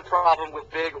 nobody has a problem with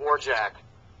Big or Jack.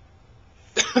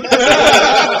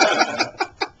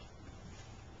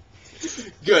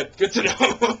 Good to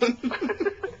know.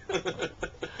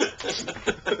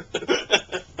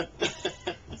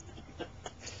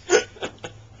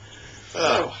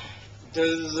 So,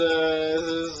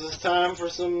 is this time for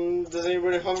some? Does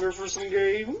anybody hunger for some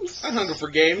games? I'm hungry for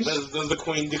games. Does the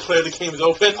Queen declare the games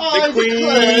open? I Queen-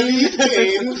 declare these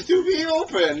games to be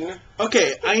open.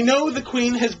 Okay, I know the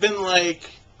Queen has been,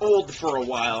 old for a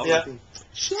while. Yeah.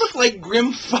 She looked like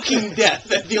grim fucking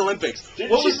death at the Olympics.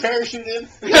 What was parachute in?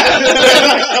 Something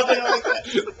like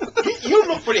that. You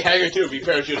look pretty haggard too if you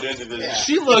parachuted into this. Yeah.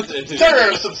 She looked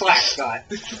Turn her some slack, Scott.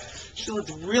 She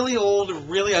looked really old,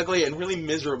 really ugly, and really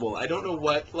miserable. I don't know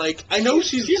what. I know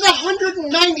she's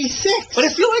 196. but I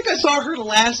feel like I saw her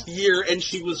last year and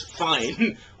she was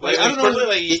fine. I don't know.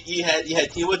 Like you had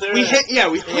tea with her.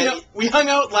 We hung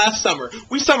out last summer.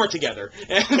 We summer together,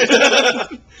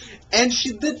 and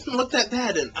she didn't look that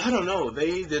bad. And I don't know.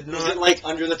 They did Is not. it like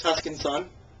Under the Tuscan Sun?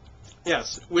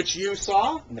 Yes, which you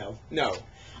saw? No. No.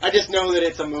 I just know that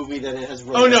it's a movie that it has.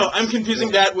 Oh no, I'm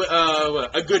confusing that with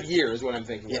A Good Year is what I'm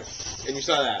thinking. Yes. Of. And you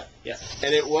saw that. Yes.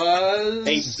 And it was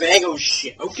A bag of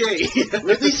shit. Okay.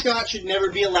 Ridley Scott should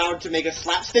never be allowed to make a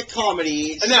slapstick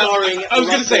comedy Now, starring. I was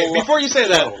going to say, Russell before you say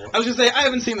that, Crowe. I was going to say, I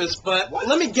haven't seen this, but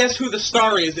let me guess who the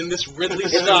star is in this Ridley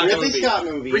It's Scott a Ridley movie. Scott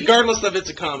movie. Regardless of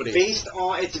it's a comedy. Based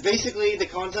on, it's basically the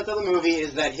concept of the movie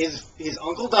is that his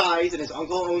uncle dies and his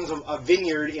uncle owns a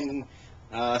vineyard in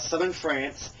southern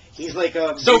France. He's like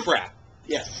a Sofra.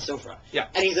 Yes, Sofra. Yeah.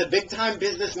 And he's a big-time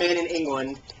businessman in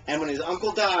England, and when his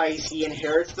uncle dies, he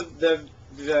inherits the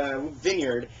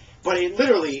vineyard, but it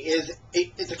literally is,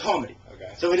 it's a comedy.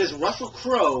 Okay. So it is Russell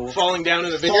Crowe Falling down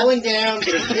in the vineyard. falling down,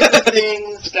 getting hit with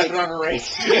things. Stepping on a rake.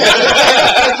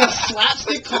 It's a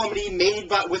slapstick comedy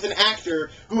made with an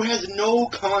actor who has no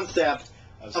concept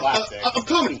Of slapstick. of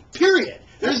comedy, period.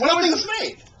 There's When was nothing... this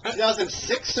made?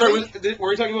 2006? Sorry, were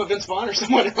we talking about Vince Vaughn or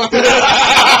someone else?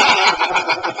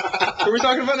 Who are we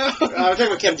talking about now? We're talking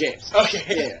about Kevin James.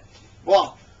 Okay. Yeah.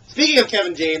 Well, speaking of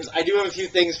Kevin James, I do have a few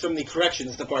things from the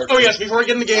corrections department. Oh yes, before we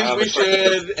get into games, we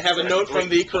should have a note from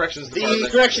the corrections The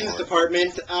department. corrections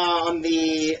department, on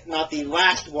the, not the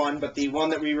last one, but the one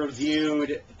that we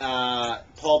reviewed,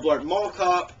 Paul Blart Mall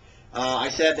Cop, I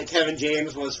said that Kevin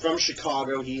James was from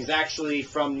Chicago. He's actually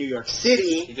from New York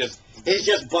City. He's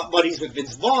just buddies with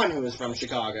Vince Vaughn, who is from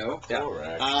Chicago. Yeah.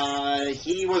 Correct.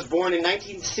 He was born in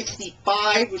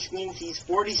 1965, which means he's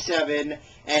 47,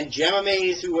 and Gemma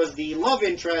Mays, who was the love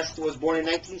interest, was born in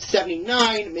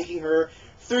 1979, making her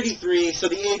 33, so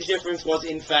the age difference was,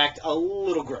 in fact, a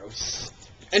little gross.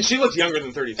 And she looks younger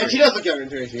than 33. And she does look younger than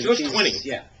 33. She looks She's- 20.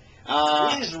 Yeah.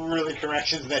 These really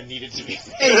corrections that needed to be made.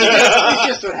 It's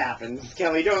just what happens,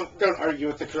 Kelly. Don't argue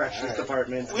with the corrections All right.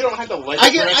 department. We don't have to like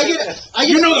I get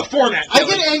You know the format. I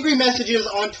Kelly. get angry messages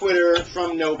on Twitter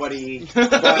from nobody. But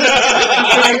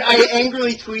I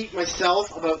angrily tweet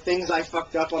myself about things I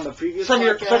fucked up on the previous from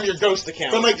your podcast. ghost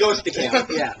account. From my ghost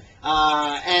account, yeah.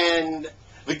 And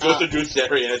The Ghost of Drew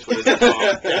Sterry at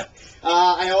Twitter.com.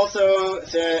 I also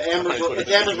it's Amber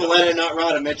Valletta, not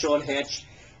Rhoda Mitchell and Hitch.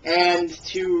 And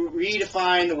to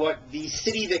redefine what the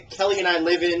city that Kelly and I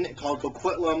live in, called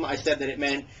Coquitlam, I said that it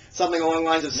meant something along the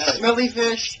lines of smelly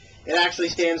fish. It actually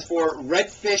stands for red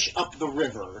fish up the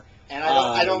river. And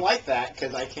I don't like that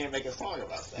because I can't make a song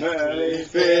about that. Smelly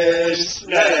fish,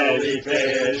 smelly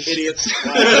fish. Idiots.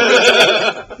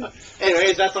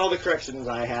 Anyways, that's all the corrections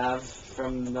I have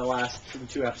from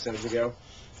 2 episodes ago.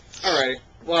 Alright.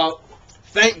 Well,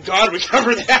 thank God we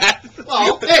covered that.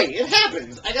 Well, hey, it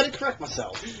happens. I gotta correct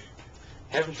myself.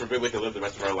 Heaven forbid we have to live the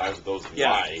rest of our lives with those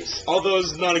Yeah. lies. All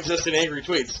those non-existent angry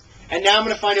tweets. And now I'm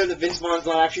gonna find out that Vince Vaughn's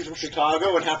not actually from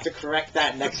Chicago and have to correct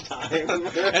that next time.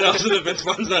 And also that Vince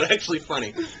Vaughn's not actually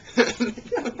funny.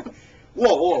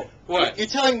 Whoa. What? You're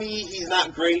telling me he's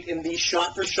not great in the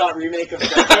shot-for-shot remake of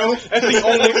Psycho?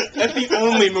 That's the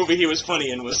only movie he was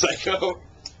funny in was Psycho.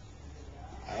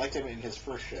 I liked him in his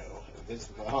first show. Vince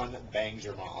Vaughn bangs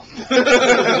your mom.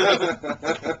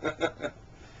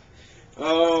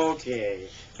 Okay.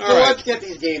 So All right. let's get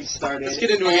these games started. Let's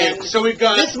get into a And game. So we've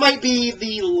got... This might be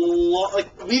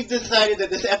we've decided that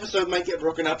this episode might get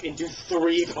broken up into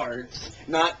 3 parts,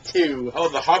 not 2. Oh,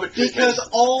 the Hobbit Because treatment.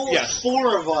 all Yes.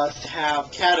 4 of us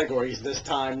have categories this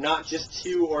time, not just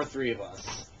 2 or 3 of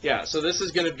us. Yeah, so this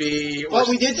is going to be... Well,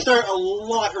 we did start a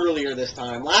lot earlier this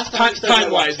time. Last time we started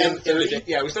Time-wise, at 10:30.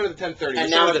 yeah, we started at 10:30.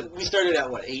 And now we started at,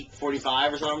 what,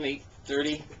 8:45 or something?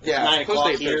 8:30? Yeah, 9 close to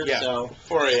o'clock here, 8:30, yeah. so...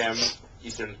 4 a.m.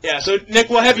 Eastern. Yeah, so Nick,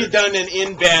 we'll have you done and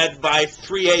in bed by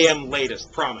 3 a.m.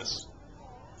 latest, promise.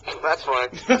 That's fine.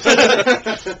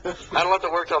 I don't have to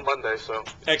work till Monday, so.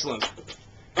 Excellent.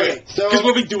 Okay, so... Because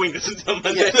we'll be doing this until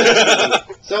Monday.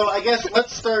 So I guess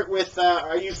let's start with,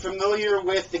 are you familiar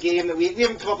with the game that we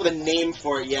haven't come up with a name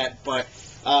for it yet, but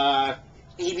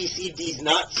ABCD's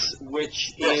Nuts,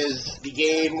 which is the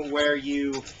game where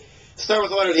you start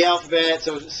with the letter of the alphabet.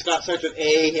 So Scott starts with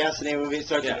A, he has to name a movie, it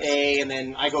starts with A, and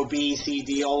then I go B, C,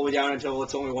 D, all the way down until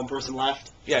it's only one person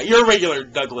left. Yeah, you're a regular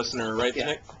Doug listener, right, Yeah.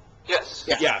 Nick? Yes.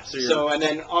 Yeah, so you're... And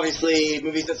then obviously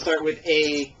movies that start with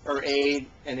A or A,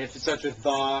 and if it starts with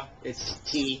the, it's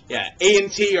T. Yeah, A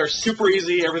and T are super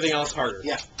easy, everything else harder.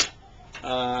 Yeah.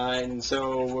 And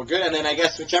so we're good, and then I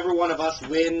guess whichever one of us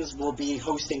wins will be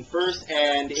hosting first,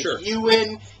 and if Sure. you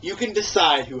win, you can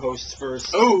decide who hosts first.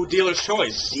 Oh, dealer's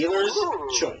choice. Dealer's Ooh.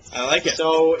 choice. I like it.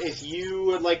 So if you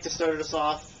would like to start us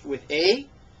off with A,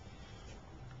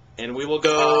 And we will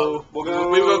go. we'll go-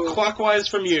 We will go clockwise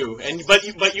from you, and but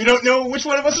you don't know which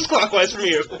one of us is clockwise from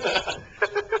you. It'll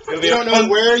be you a don't know fun,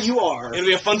 where you are. It'll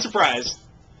be a fun surprise.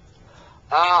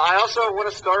 I also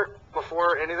want to start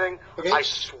before anything. Okay. I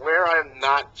swear I am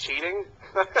not cheating.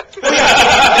 That's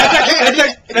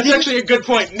actually a good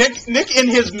point. Nick in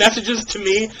his messages to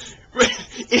me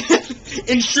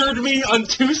insured me on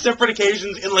 2 separate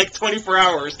occasions in like 24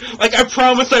 hours. Like, I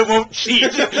promise I won't cheat.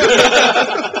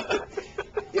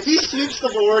 If he sweeps the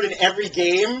board in every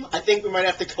game, I think we might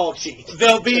have to call cheat.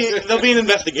 There'll be an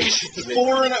investigation.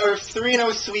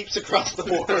 3-0 sweeps across the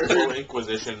Full board.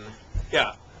 Inquisition.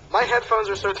 Yeah. My headphones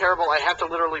are so terrible, I have to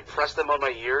literally press them on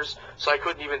my ears, so I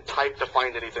couldn't even type to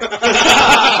find anything.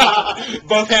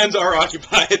 Both hands are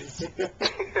occupied.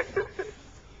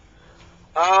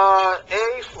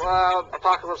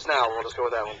 Apocalypse Now. We'll just go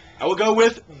with that one. I will go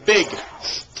with Big.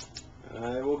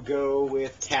 I will go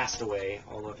with Castaway,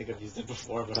 although I think I've used it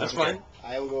before, but That's okay. fine.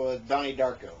 I will go with Donnie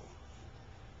Darko.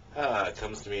 It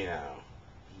comes to me now.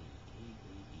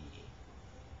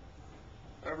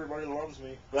 Everybody loves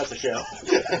me. That's a show.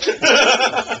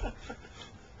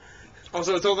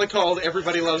 Also, it's only called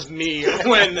Everybody Loves Me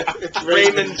when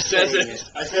Raymond says it.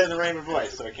 I said it in the Raymond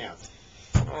voice, so it counts.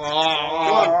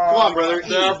 Oh, Come on, brother. E.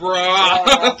 Deborah.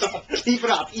 Keep it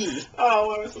up, E. Oh,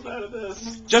 why am I so bad at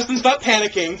this? Justin, stop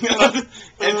panicking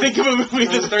and think of a movie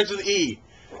that starts with E.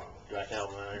 Do I have to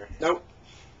help him out here? Nope.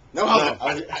 No No,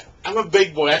 help. I'm a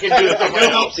big boy. I can do this on No my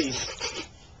own. helpsies.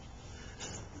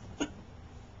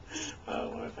 Oh,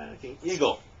 why am I panicking?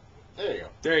 Eagle. There you go.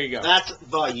 There you go. That's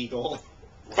the Eagle.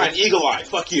 Fine, Eagle Eye.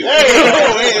 Fuck you. There you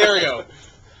go. Hey, there we go.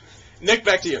 Nick,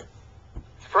 back to you.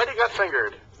 Freddy Got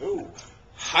Fingered. Ooh.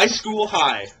 High School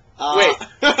High. Wait.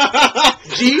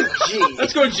 G? G.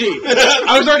 Let's go G.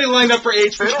 I was already lined up for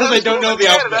H They because I don't know the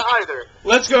Canada alphabet. either.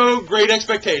 Let's go Great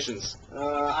Expectations.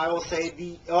 I will say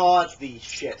the... Oh, it's the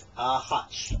shit.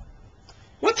 Hutch.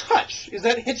 What's Hutch? Is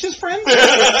that Hitch's friend?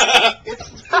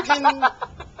 It's freaking...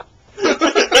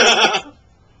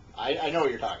 I know what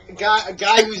you're talking about. A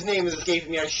guy whose name is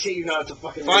escaping me. I shit you not. It's a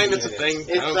fucking Fine, movie. it's a thing.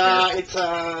 It's I don't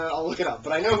I'll look it up,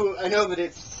 but I know that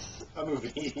it's a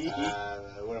movie.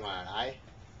 What am I on? I?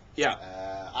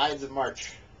 Yeah. Ides of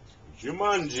March.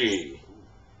 Jumanji.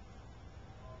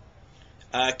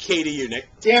 K to you, Nick.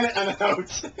 Damn it, I'm out. I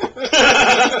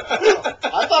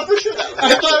thought for sure that was.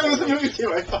 I thought it was a movie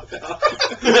too. I fucked up.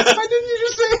 Why didn't you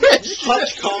just say it?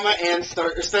 Hutch, comma, and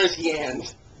Starsky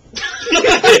and.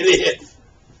 Idiot.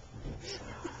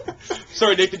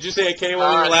 Sorry, Nick, did you say a K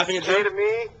while we were laughing at K you? to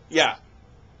me, Yeah.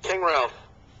 King Ralph.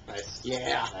 Nice.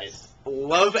 Yeah. Nice.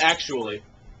 Love Actually.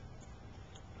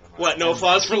 What, no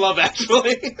applause for Love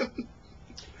Actually?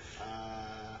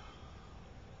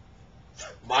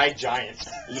 My Giant.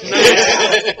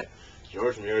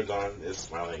 George Miradon is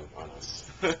smiling on us.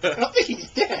 I don't think he's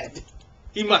dead.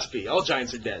 He must be. All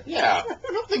giants are dead. Yeah. I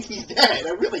don't think he's dead.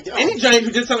 I really don't. Any giant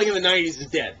who did something in the 90s is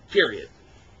dead. Period.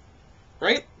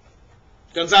 Right?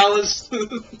 Gonzalez?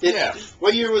 Yeah.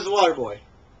 What year was Waterboy?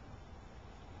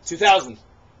 2000.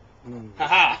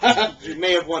 Haha. You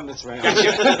may have won this round.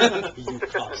 Gotcha. You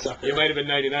cocksucker. It might have been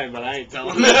 99, but I ain't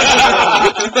telling.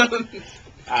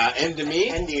 End to me.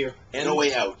 End you. And No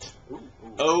Way Out.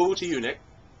 O to you, Nick.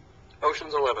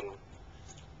 Ocean's 11.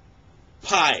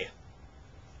 Pie.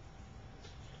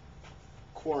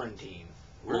 Quarantine.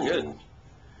 We're good.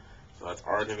 So that's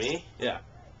R to me. Yeah.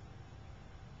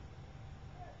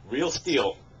 Real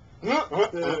Steel.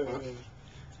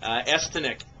 S to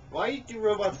Nick. Why do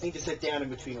robots need to sit down in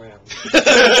between rounds?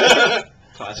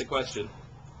 Classic question.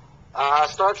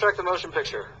 Star Trek: The Motion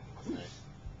Picture.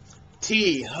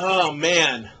 T. Oh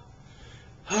man.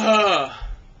 Oh.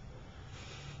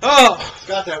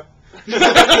 Scott's out.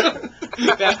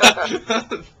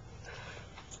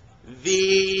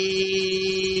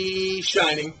 The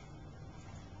Shining.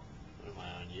 Am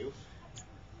I on you?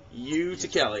 You to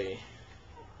Kelly.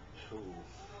 Ooh.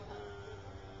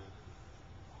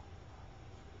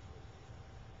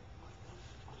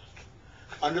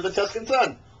 Under the Tuscan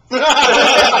Sun.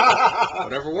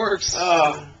 Whatever works.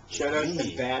 Shout out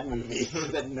to bad movies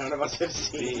that none of us have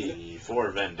seen. V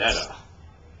for Vendetta.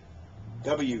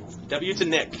 W. W to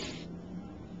Nick.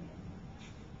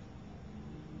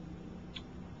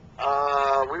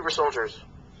 We Were Soldiers.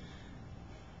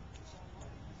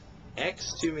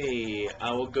 X to me.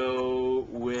 I will go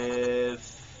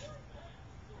with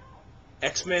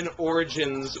X-Men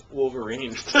Origins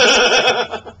Wolverine.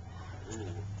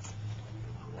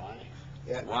 Why?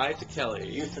 Y to Kelly.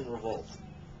 Youth and Revolt.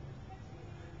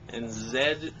 And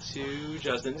Z to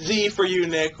Justin. Z for you,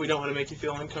 Nick. We don't want to make you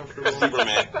feel uncomfortable.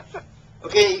 Superman.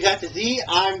 Okay, you got the Z.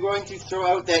 I'm going to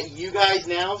throw out that you guys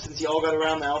now, since you all got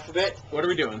around the alphabet, What are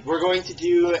we doing? we're going to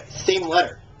do same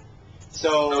letter.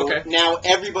 So Okay. now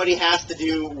everybody has to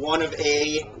do one of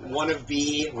A, one of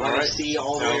B, one of Alright. C,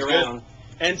 all the way Sounds good. around.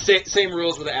 And same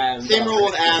rules with and. Same rule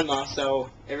with A and the,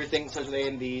 so everything starts with A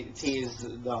and B. T is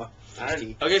the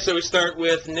T. Okay, so we start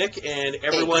with Nick, and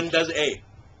everyone does A.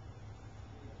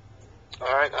 All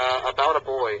right. About a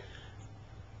Boy.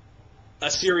 A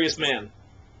serious man.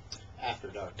 After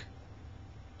Dark.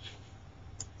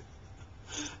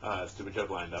 Stupid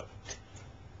joke lined up.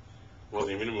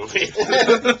 Wasn't even a movie.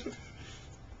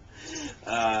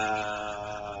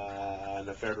 An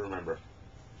Affair to Remember.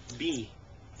 B.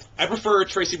 I prefer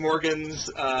Tracy Morgan's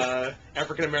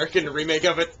African American remake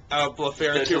of it,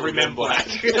 Affair to Remain Black.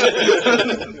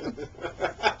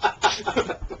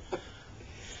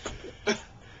 B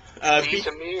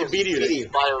to me is B to you.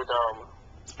 Biodome.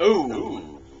 Oh.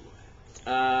 Ooh.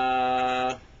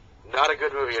 Not a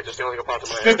good movie. It just the only thing that popped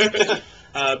in my head.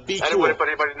 Be I didn't cool. want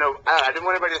anybody to know. I didn't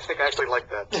want anybody to think I actually liked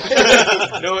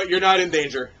that. No, you're not in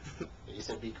danger. You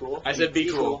said Be Cool? I said be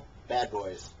cool. Bad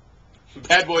Boys.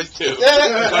 Bad Boys 2.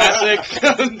 Classic.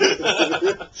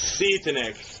 C to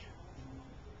Nick.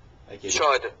 I get it.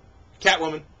 Chud.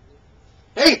 Catwoman.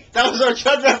 Hey, that was our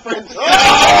Chud reference.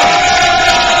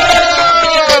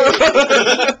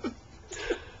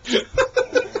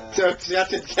 So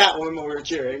that's it, Catwoman when we were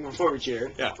cheering, before we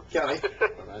cheered. Yeah. Kelly.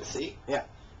 Let's see. Yeah.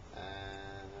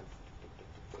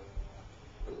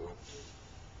 Ooh.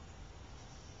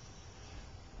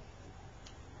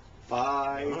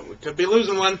 5, Oh, we could be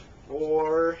losing one.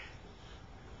 4,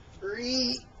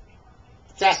 3.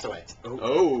 Castaway.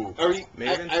 Oh. Are we, I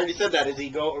Maven? already said that. Is he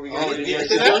go? Are we going Oh, to did do you that?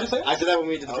 say that? I said that when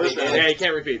we did the Oh, first yeah. round. Yeah, you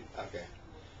can't repeat. Okay.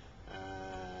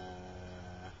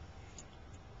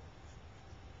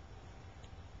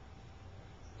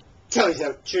 Kelly's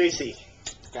out. Tracy.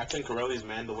 Captain Corelli's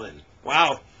Mandolin.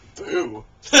 Wow. Ooh.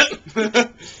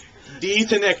 D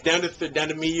to Nick. Down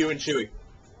to me, you, and Chewy.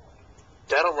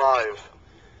 Dead Alive.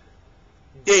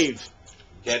 Dave.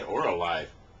 Dead or Alive.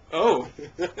 Oh.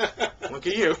 Look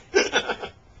at you.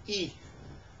 E.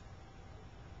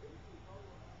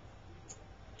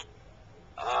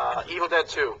 Evil Dead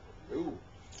 2. Ooh.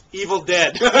 Evil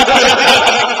Dead. Thank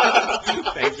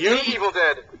you. The Evil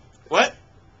Dead. What?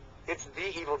 It's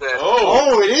The Evil Dead.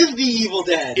 Oh, it is the Evil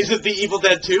Dead. Is it the Evil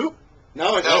Dead 2?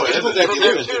 No, it's No, the it's Evil The Dead Evil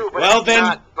 2. Dead 2, but Well, it's then-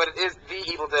 not, but it is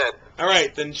The Evil Dead. All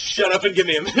right, then shut up and give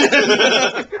me him.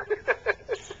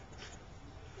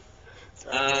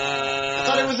 I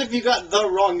thought it was if you got the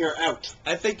wrong, you're out.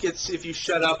 I think it's if you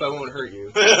shut up, I won't hurt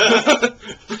you.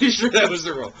 Pretty sure that was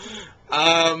the rule.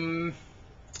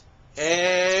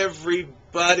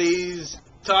 Everybody's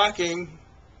talking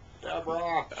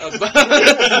Deborah.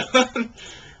 about.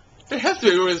 There has to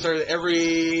be rules. Or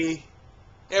every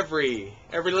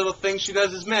little thing she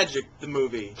does is magic. The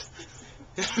movie.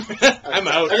 I'm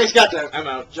out. Okay, Scott's out. I'm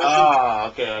out.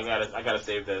 Okay, I gotta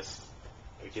save this.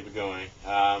 I keep it going.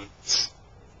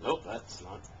 Nope, that's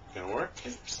not gonna work.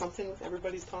 Is there something with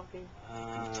everybody's talking?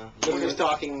 Someone who's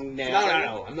talking now.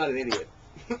 No. I'm not an idiot.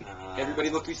 Everybody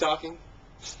look who's talking.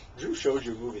 Drew showed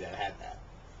you a movie that had that.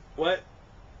 What?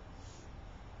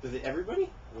 Was it everybody? It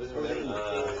wasn't with E.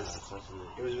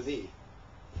 It was with E.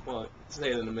 Well, say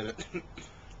it in a minute.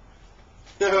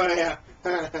 Oh, yeah.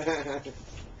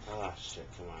 Oh shit!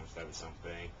 Come on, it's gotta be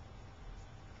something.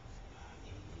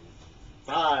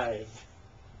 5,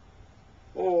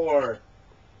 4,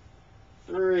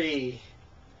 3,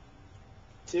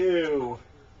 2,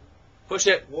 Push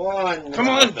it. One. Come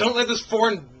on, don't let this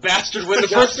foreign bastard win the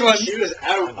first one. Shoot us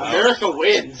out. America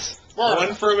wins.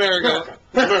 One for America.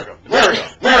 America,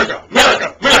 America, America,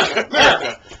 America,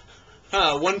 America,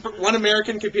 America. One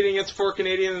American competing against 4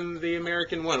 Canadian and the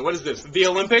American won. What is this? The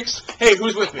Olympics? Hey,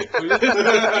 who's with me?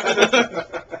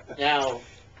 Now,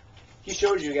 he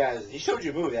showed you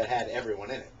a movie that had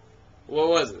everyone in it. What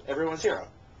was it? Everyone's Hero.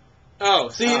 Oh,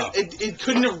 see, Oh. It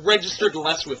couldn't have registered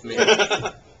less with me.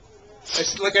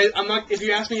 I'm not. If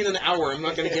you ask me in an hour, I'm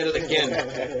not going to get it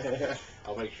again.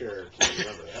 I'll make sure to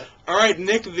remember that. All right,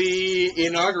 Nick, the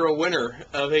inaugural winner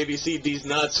of ABC These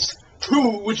Nuts.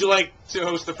 Who would you like to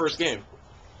host the first game?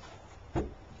 We'll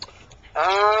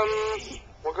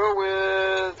go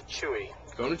with Chewy.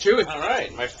 Going to Chewy. All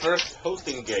right, my first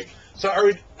hosting gig. So are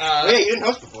we? Yeah, you didn't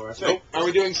host before. That's right. Are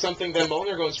we doing something then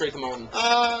Molten or going straight to Molten?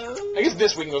 I I guess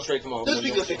this we can go straight to Molten.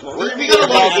 we got a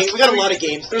lot of games. We got a lot of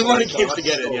games. There's a lot of games to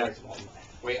get in. Yeah.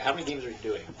 Wait, how many games are you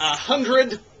doing?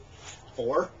 100.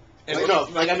 4. And Wait, no,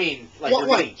 like I mean, like One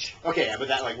we're each. Okay, yeah, but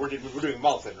that like we're doing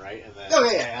Malton, right? And then Oh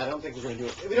yeah. I don't think we're gonna do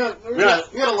it. We got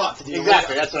a lot to do.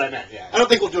 exactly. That's what I meant. Yeah. I don't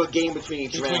think we'll do a game between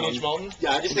each Between round. each Molten?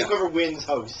 Yeah, I just think whoever wins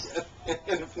hosts. And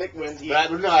if Nick wins, he.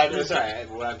 But I'm sorry.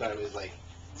 What I'm talking about is like,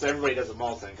 so everybody does a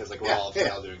Malton because like we're Yeah, all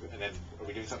yeah. doing, and then are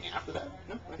we doing something after that?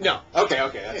 No. Okay.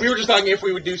 That's We were just talking if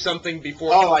we would do something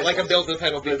before, Oh, I like see. a build the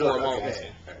title okay, before okay, Molten.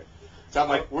 okay. All right. So I'm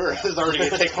like, this is already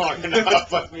gonna take long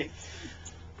enough. I mean,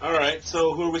 All right,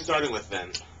 so who are we starting with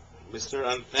then? Mr.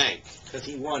 Unthank. Because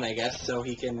he won, I guess, so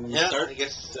he can Yeah, start. I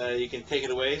guess you can take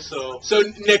it away. So, So,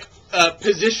 Nick,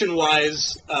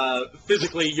 position-wise,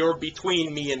 physically, you're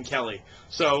between me and Kelly.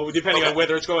 So, depending on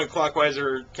whether it's going clockwise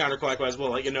or counterclockwise, we'll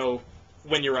let you know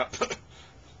when you're up.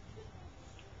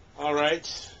 all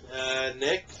right,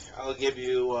 Nick, I'll give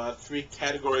you 3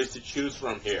 categories to choose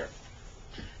from here.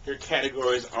 Your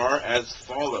categories are as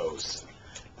follows.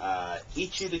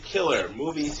 Ichi the Killer,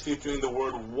 movies featuring the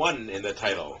word 1 in the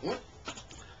title.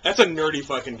 That's a nerdy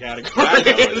fucking category. I know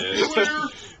it is.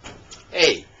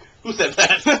 Hey, who said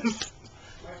that?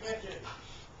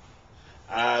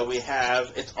 We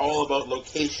have It's All About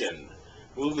Location,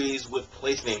 movies with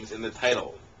place names in the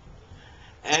title.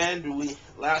 And we,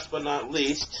 last but not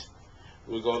least,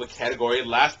 we'll go to the category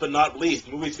last but not least,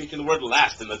 movies featuring the word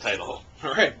last in the title.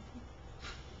 All right.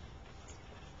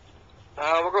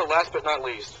 We'll go last but not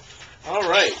least. All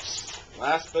right,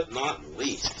 last but not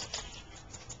least.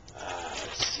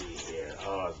 Let's see here.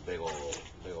 Oh, it's a big old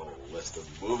list of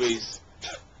movies.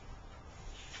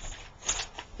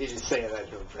 he just saying that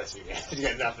to impress you guys. You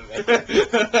got nothing there.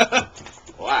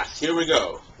 Last, here we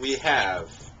go. We have,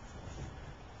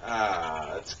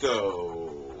 let's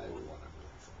go,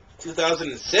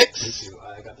 2006,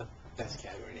 I got the best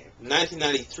category name.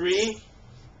 1993,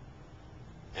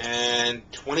 and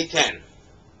 2010.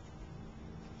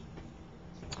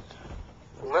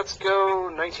 Let's go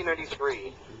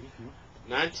 1993.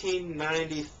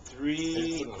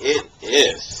 1993 it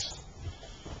is.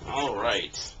 All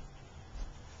right.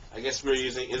 I guess we're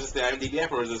using, is this the IMDb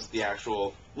app or is this the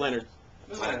actual Leonard.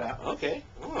 Okay.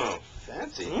 Oh,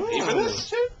 fancy. Mm. Pay for this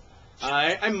shit?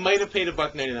 I might have paid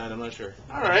 $1.99, I'm not sure.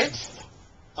 All right.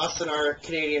 Us and our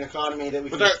Canadian economy that we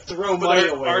can With just throw With money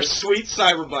away. our sweet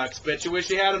cyberbucks. Bet you wish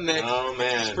you had them, Nick. Oh,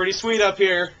 man. It's pretty sweet up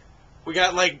here. We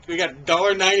got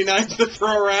 $1.99 to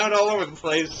throw around all over the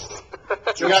place.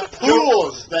 We got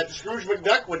pools that Scrooge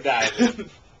McDuck would dive in.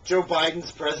 Joe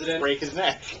Biden's president. Break his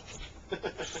neck.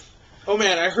 Oh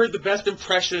man, I heard the best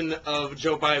impression of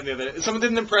Joe Biden the other day. Someone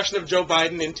did an impression of Joe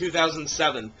Biden in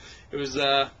 2007. It was,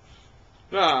 I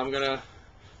think I'm gonna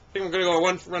go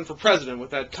run for president with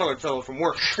that colored fellow from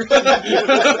work.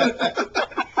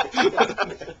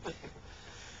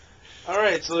 All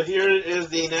right, so here is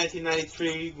the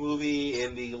 1993 movie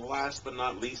in the last but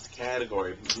not least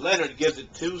category. Leonard gives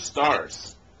it 2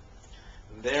 stars.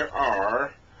 There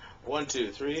are 1,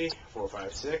 2, 3, 4,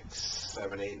 5, 6,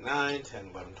 7, 8, 9, 10,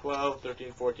 11, 12,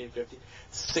 13, 14, 15,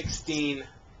 16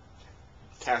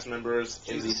 cast members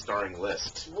in the starring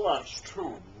list. Watch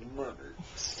 2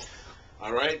 murders.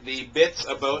 All right, the bits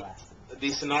about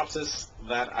the synopsis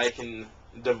that I can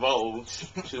divulge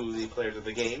to the players of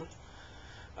the game.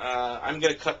 I'm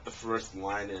going to cut the first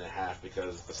line in half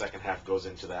because the second half goes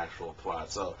into the actual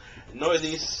plot. So,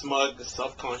 noisy, smug,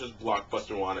 self-conscious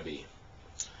blockbuster wannabe.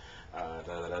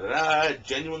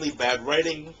 Genuinely bad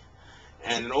writing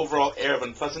and an overall air of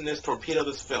unpleasantness torpedo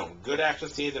this film. Good action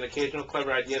scenes and occasional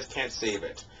clever ideas can't save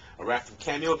it. A raft of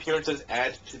cameo appearances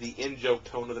add to the in-joke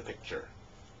tone of the picture.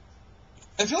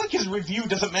 I feel like his review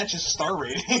doesn't match his star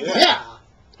rating. Yeah.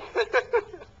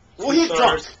 Well, he's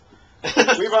drunk.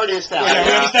 We've already Yeah, established.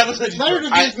 we established that. Neither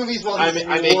of these movies will I may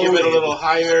give it a little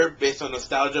higher based on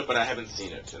nostalgia, but I haven't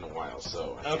seen it in a while,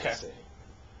 so I can't say.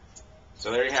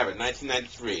 So there you have it,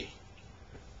 1993.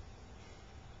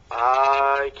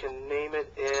 I can name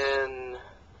it in.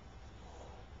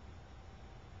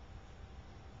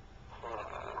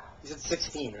 You said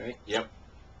 16, right? Yep.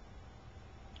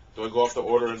 Do I go off the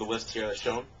order of the list here that's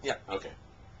shown? Yeah. Okay.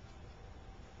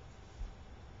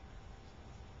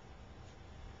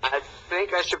 I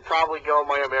think I should probably go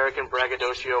my American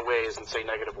braggadocio ways and say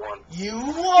 -1. You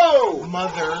Whoa!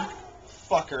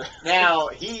 motherfucker. Now,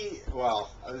 I was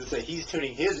going to say, he's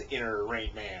tuning his inner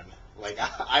Rain Man, like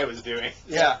I was doing.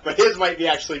 Yeah. But his might be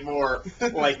actually more,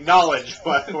 like, knowledge,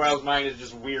 whereas mine is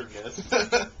just weirdness.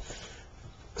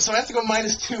 So I have to go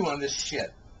 -2 on this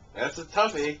shit. That's a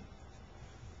toughie.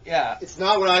 Yeah. It's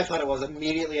not what I thought it was.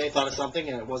 Immediately I thought of something,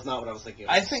 and it was not what I was thinking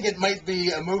of. I think it might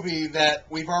be a movie that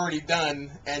we've already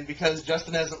done, and because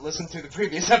Justin hasn't listened to the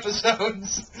previous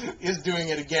episodes, is doing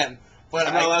it again. But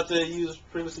I'm not allowed to use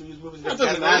previously used movies. That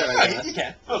doesn't matter. I Yeah, guess. you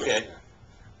can. Okay.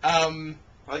 Um,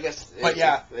 Well, I guess. But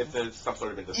yeah. if there's stuff's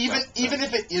already been discussed. even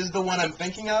if it is the one I'm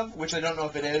thinking of, which I don't know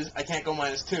if it is, I can't go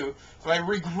 -2. So I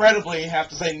regrettably have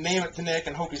to say name it to Nick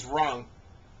and hope he's wrong.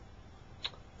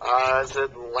 Is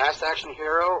it Last Action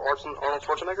Hero, Arnold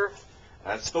Schwarzenegger?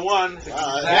 That's the one.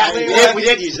 Exactly we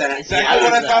did use that. Exactly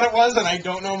what I thought it was, and I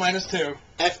don't know -2.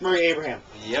 F. Murray Abraham.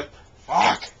 Yep.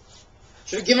 Fuck.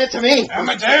 Should have given it to me.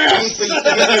 Amadeus!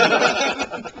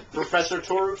 Professor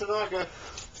Toru Tanaka.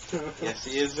 Yes,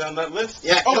 he is on that list.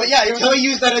 Yeah. Oh, but yeah, it was Until he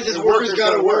used that as his workers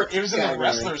gotta work. It was in the category.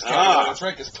 wrestlers Ah. category. That's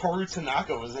right, because Toru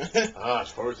Tanaka was in it. Ah,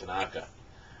 Toru Tanaka.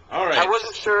 All right. I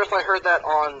wasn't sure if I heard that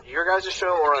on your guys' show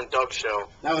or on Doug's show,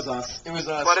 That was us. It was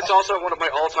but it's also one of my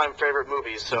all-time favorite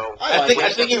movies. So I think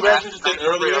he referenced it I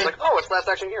earlier. was like, oh, it's Last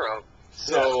Action Hero.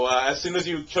 So as soon as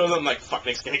you chose, I'm like, fuck,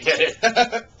 Nick's gonna get it.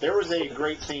 There was a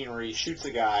great scene where he shoots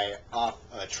a guy off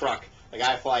a truck. The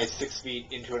guy flies 6 feet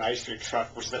into an ice cream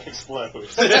truck, which then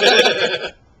explodes.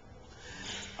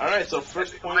 All right, so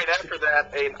first point. Right after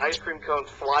that, an ice cream cone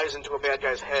flies into a bad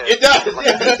guy's head. It does, Like,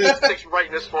 yeah. sticks right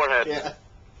in his forehead. Yeah.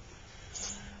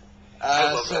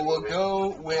 love So that we'll movie. go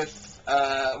with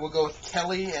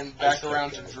Kelly and back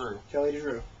around to Drew. Kelly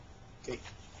Drew.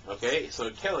 Okay, so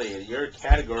Kelly, your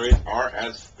categories are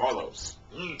as follows: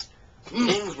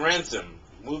 King's Ransom,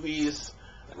 movies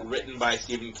written by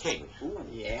Stephen King. Ooh,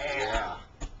 yeah.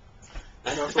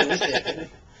 I know what we said.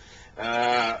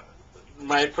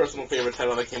 My personal favorite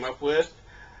title I came up with,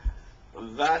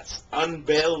 That's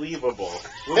Unbelievable,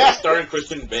 movie starring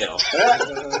Christian Bale.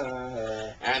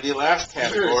 And the last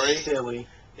category Silly.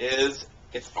 is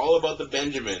It's All About the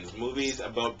Benjamins, movies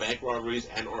about bank robberies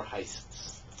and or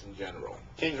heists in general.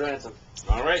 King's Ransom.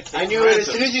 All right, I King's knew it as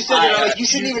Ransom. soon as you said it. I'm like, you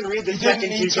shouldn't even read the you second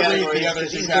didn't two need to read the categories. other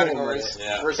 'cause two he's going with categories. it.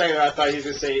 Yeah. For a second, I thought he was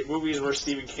going to say movies where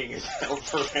Stephen King is held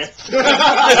for ransom.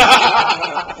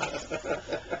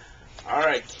 All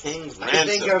right, King's I can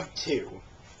think Ransom. of two.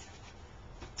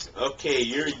 Okay,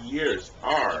 your years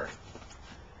are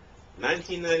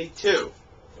 1992,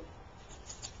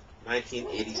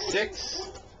 1986,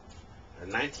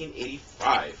 and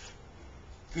 1985.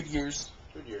 Good years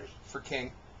Good years. for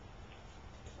King.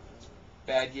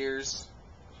 Bad years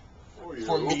For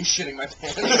for me shitting my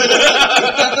pants.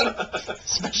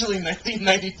 Especially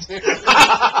 1992.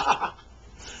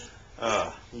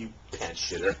 You pants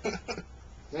shitter.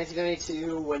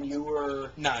 1992, when you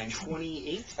were 9.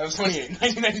 28. I was 28.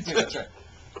 1992, that's right.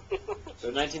 So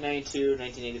 1992,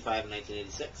 1985, and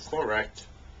 1986. Correct.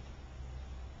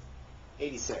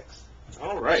 86.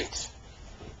 All right.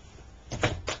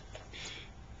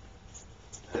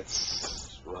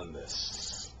 Let's run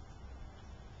this.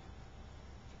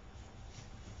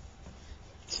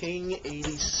 King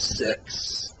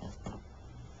 86.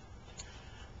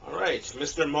 All right,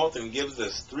 Mr. Malton gives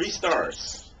us 3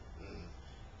 stars.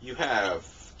 You have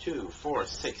 2, 4,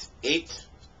 6, 8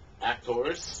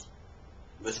 actors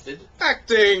listed.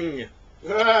 Acting!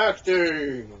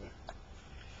 Acting.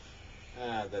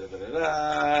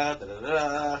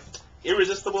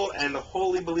 Irresistible and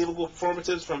wholly believable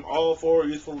performances from all 4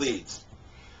 youthful leads.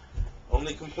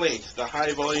 Only complaint, the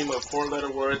high volume of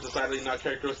 4-letter words decidedly not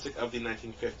characteristic of the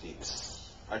 1950s.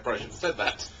 I probably should have said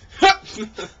that.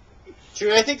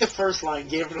 True, I think the first line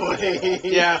gave it away.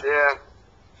 Yeah. Yeah.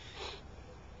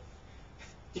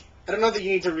 I don't know that you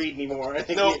need to read anymore. I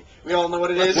think No. we all know what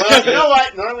it is. Well, you know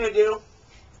what? What I'm going to do?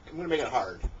 I'm going to make it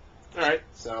hard. All right.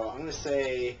 So I'm going to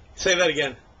say Say that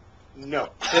again. no.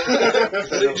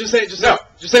 Just say what you No,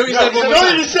 said one more no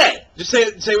time. to say. Just say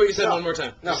what you said No. one more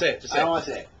time. No, Just say it. Just say I don't it. want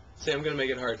to say it. Say I'm gonna make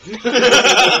it hard.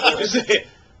 Just say it.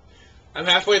 I'm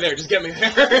halfway there. Just get me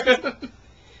there.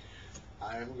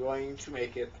 I'm going to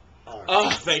make it hard. Oh,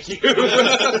 thank you.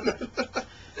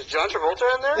 Is John Travolta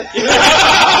in there?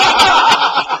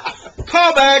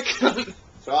 Call back.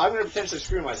 So I'm going to potentially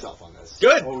screw myself on this.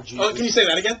 Good. Oh, Oh, Jesus. can you say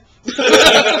that again?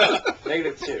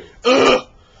 -2. Ugh.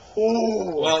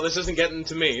 Ooh. Well, this isn't getting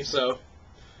to me, so.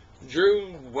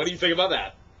 Drew, what do you think about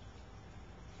that?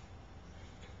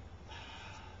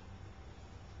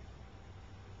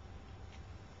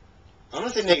 I'm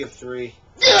gonna say -3.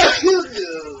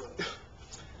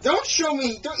 Don't show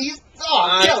me. Don't. He's. Oh,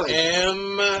 I Kelly.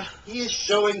 am. He is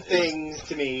showing things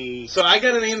to me. So I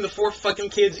gotta name the 4 fucking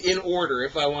kids in order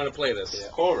if I want to play this. Yeah.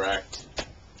 Correct.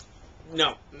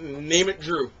 No, name it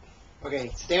Drew. Okay,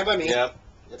 Stand By Me. Yep.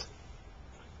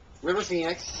 River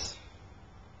Phoenix.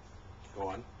 Go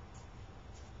on.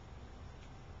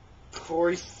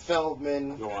 Corey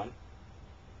Feldman. Go on.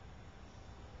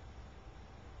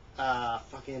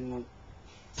 Fucking.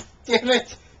 Damn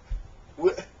it!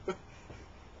 It's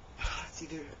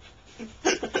either.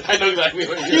 I know exactly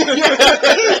what you're doing.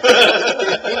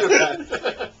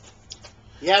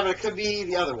 Yeah, but it could be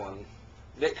the other one.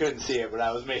 Nick couldn't see it, but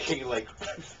I was making, like,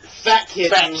 Fat Kid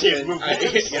Fat Kid movement.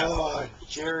 movement. Yeah. Oh,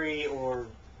 Jerry or.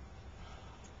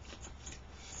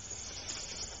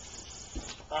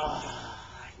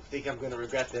 I think I'm gonna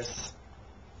regret this.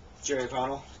 Jerry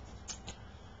O'Connell.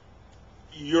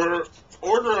 Your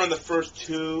order on the first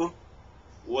 2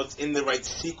 was in the right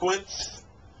sequence,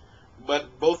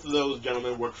 but both of those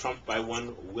gentlemen were trumped by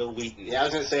one Will Wheaton. Yeah, I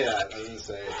was going to say that. I was going to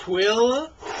say. Will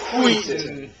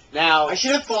Wheaton. Now, I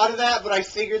should have thought of that, but I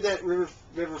figured that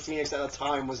River Phoenix at the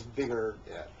time was bigger.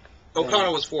 yeah.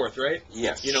 O'Connell was 4th, right?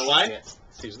 Yes. You know why? Yeah.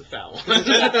 He's the foul one.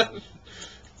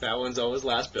 That one's always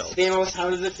last bill. Stamos, how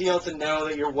does it feel to know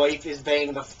that your wife is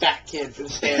banging the fat kid from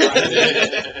Stand By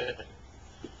Me?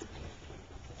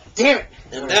 Damn it!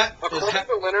 And that is According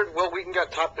to Leonard, Will Wheaton got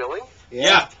top billing.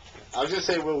 yeah. I was going to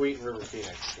say Will Wheaton, River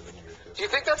Phoenix. For the number Do you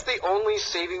think that's the only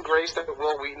saving grace that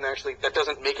Will Wheaton actually, that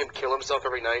doesn't make him kill himself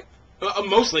every night?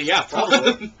 Mostly, yeah.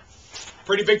 Probably.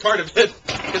 Pretty big part of it.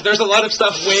 Because there's a lot of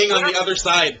stuff weighing on the other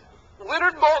side.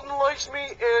 Leonard Maltin likes me,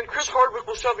 and Chris Hardwick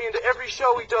will shove me into every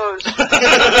show he does.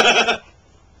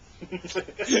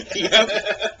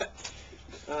 Yep.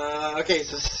 Okay,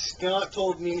 so Scott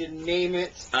told me to name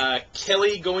it.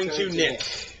 Kelly going to Nick.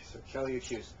 So Kelly, you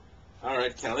choose. All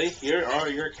right, Kelly. Here are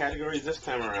your categories this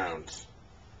time around.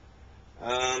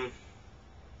 Let's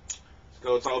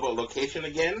go. It's all about location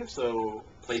again. So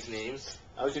place names.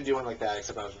 I was going to do one like that,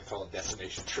 except I was going to call it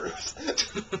Destination Truth.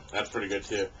 That's pretty good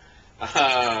too.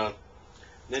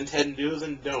 Nintendo's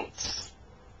and don'ts.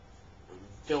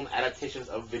 Film adaptations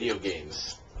of video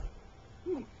games.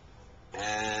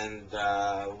 And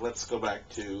let's go back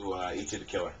to Each of the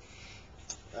Killer.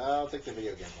 I'll take the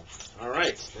video game one. All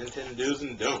right, Nintendo's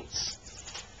and don'ts.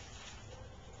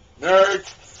 Nerd!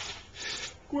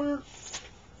 Squirt.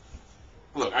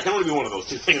 Look, I can only be one of those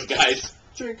 2 things, guys.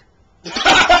 Drink.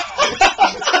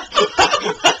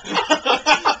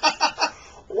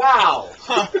 Wow!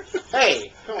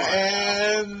 Hey, come on.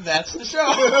 And that's the show.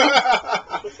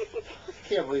 I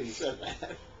can't believe you said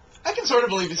that. I can sort of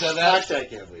believe you said that. Actually, I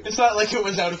can't believe it. It's not like it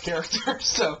was out of character,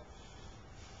 so.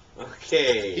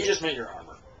 Okay. He just made your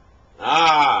armor.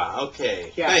 Ah,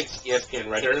 okay. Yeah. Thanks, ESPN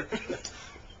writer.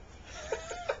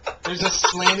 There's a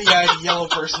slanty-eyed yellow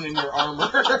person in your armor.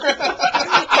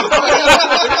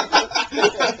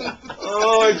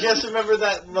 Oh, I just remember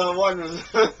that the one was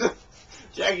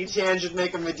Jackie Chan should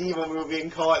make a medieval movie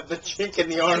and call it The Chink in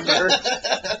the Armor.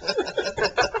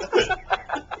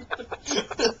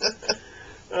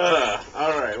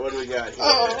 All right, what do we got here?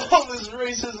 Oh, all this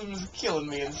racism is killing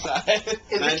me inside. Is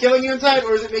it killing you inside,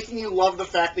 or is it making you love the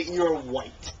fact that you're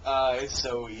white? It's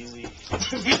so easy.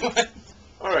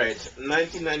 All right,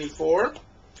 1994,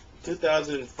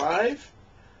 2005,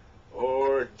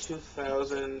 or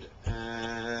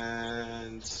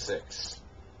 2006.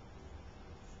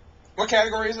 What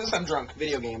category is this? I'm drunk.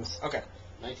 Video games. Okay.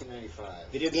 1995.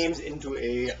 Video games into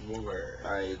a movie.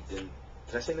 I didn't.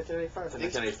 Did I say 1995? I said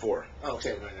 1994 Oh,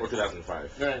 okay. or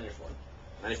 2005. 1994.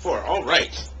 94. All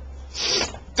right.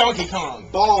 Donkey Kong.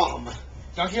 Bomb.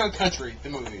 Donkey Kong Country, the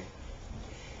movie.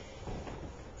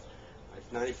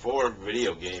 1994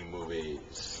 video game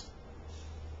movies.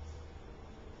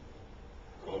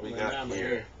 What do we got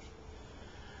here?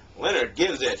 Leonard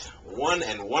gives it 1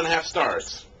 1/2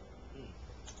 stars.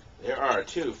 There are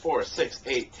 2, 4, 6,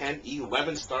 8, 10,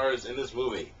 11 stars in this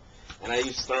movie. And I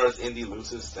use stars in the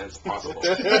loosest sense possible.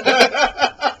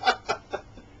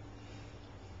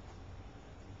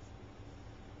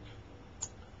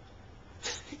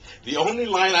 The only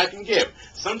line I can give.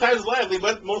 Sometimes lively,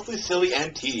 but mostly silly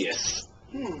and tedious.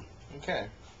 Okay.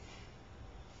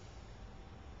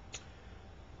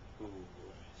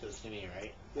 to me,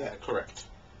 right? Yeah. Correct.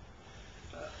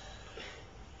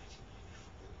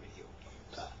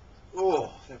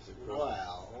 Oh, that was a good one.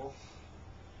 Well,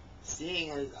 seeing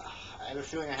as I have a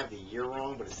feeling I have the year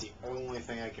wrong, but it's the only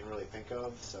thing I can really think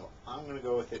of, so I'm gonna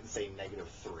go with it and say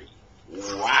 -3.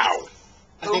 Wow.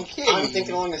 I'm Okay.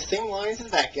 thinking along the same lines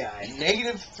as that guy.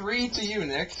 -3 to you,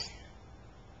 Nick.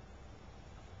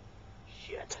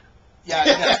 Shit.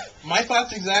 Yeah. My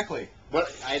thoughts exactly. But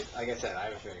like I said, I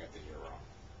have a feeling I got the year wrong.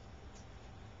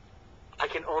 I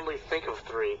can only think of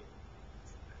 3.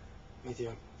 Me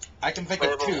too. I can think I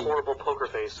of have a 2. horrible poker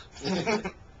face.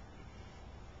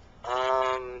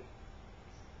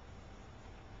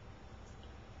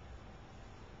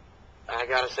 I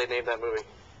gotta say, name that movie.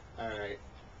 Alright.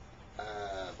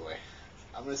 Boy.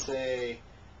 I'm gonna say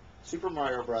Super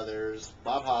Mario Brothers,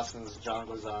 Bob Hoskins, John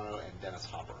Lozano, and Dennis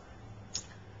Hopper.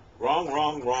 Wrong,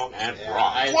 and Yeah,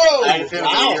 wrong. Whoa! I had a feeling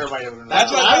Wow. the year might have been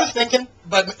That's wrong. what I was thinking.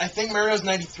 But I think Mario's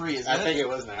 93, isn't it? I think it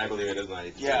was 90. I believe it is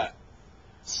 92. Yeah.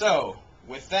 So,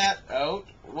 with that out,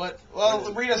 well,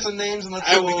 read us some names and let's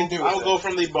see I what we will, can do with I'll it. go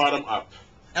from the bottom up.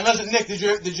 Unless, Nick, did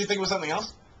you think it was something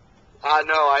else?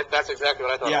 No, that's exactly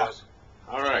what I thought Yeah. it was.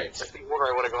 All right. That's the order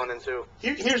I would have gone into.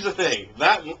 Here's the thing.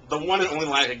 The one and only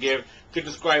line I could give could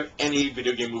describe any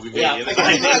video game movie made Yeah, in the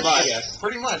pretty 90s. much. Yes.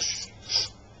 Pretty much.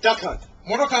 Duck Hunt.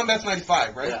 Mortal Kombat's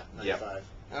 95, right? Yeah, Yep. 95.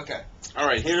 Okay. All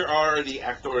right, here are the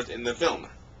actors in the film.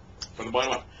 From the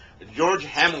bottom up. George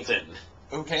Hamilton,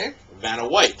 Okay. Vanna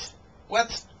White,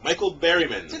 What? Michael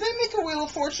Berryman, Did they make a Wheel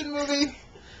of Fortune movie?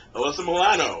 Alyssa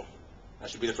Milano. That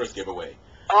should be the first giveaway.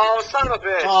 Oh, son of a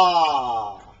bitch!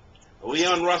 Ah.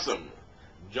 Leon Russum,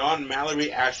 John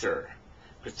Mallory Asher,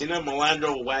 Christina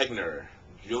Melandro Wagner,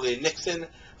 Julia Nixon,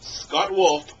 Scott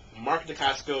Wolf, Mark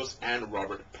Dacascos, and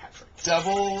Robert Patrick.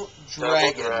 Double Double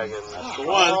Dragon. Dragon. That's the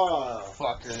one. Oh,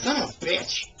 Fucker. Son of a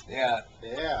bitch. Yeah.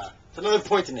 yeah. It's another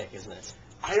point to Nick, isn't it?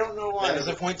 I don't know why. That is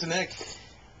a point to Nick.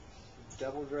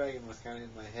 Double Dragon was kind of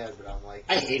in my head, but I'm like...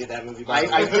 I hated that movie. by the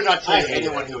way. I could not tell I you hated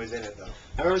anyone it. who was in it, though.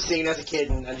 I remember seeing it as a kid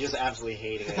and I just absolutely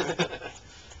hated it.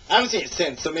 I haven't seen it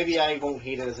since, so maybe I won't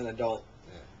hate it as an adult.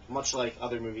 Yeah. Much like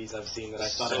other movies I've seen that I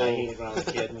thought So- I hated when I was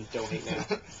a kid and don't hate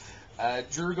now.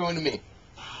 Drew going to me.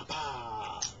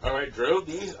 All right, Drew,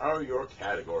 these are your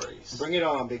categories. Bring it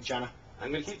on, Big China.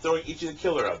 I'm going to keep throwing each of the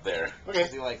killer out there. Okay.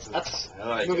 He likes it. That's I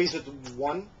like movies with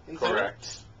one it. inside.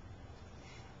 Correct.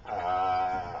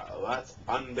 That's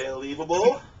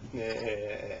unbelievable.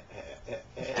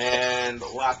 And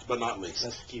last but not least.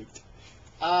 That's cute.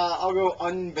 I'll go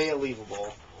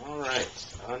unbelievable. All right,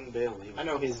 unbelievable. I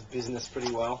know his business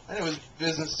pretty well. I know his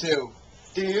business too.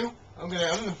 Do you? I'm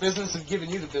in the business of giving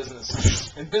you the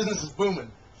business. And business is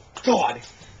booming. God.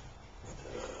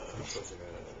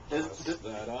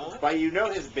 That on? By you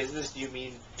know his business, do you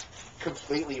mean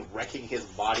completely wrecking his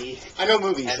body? I know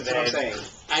movies. And That's what I'm then- saying.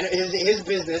 I know his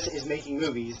business is making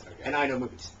movies, and I know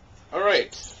movies. All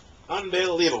right,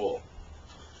 unbelievable.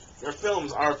 Your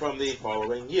films are from the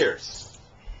following years: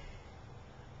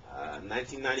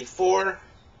 1994,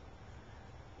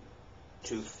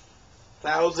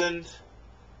 2000,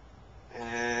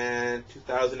 and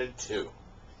 2002.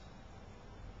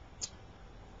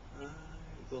 I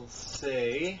will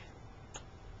say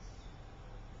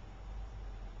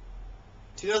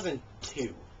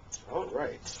 2002. All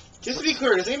right. Just to be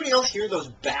clear, does anybody else hear those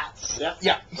bats? Yeah.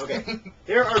 Yeah. Okay.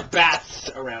 There are bats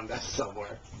around us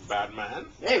somewhere. Batman.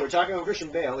 Hey, we're talking about Christian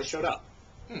Bale. He showed up.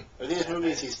 Are these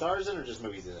movies he stars in, or just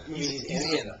movies he's in? He's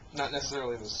He's in. Not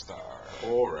necessarily the star.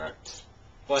 Correct.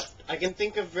 But I can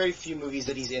think of very few movies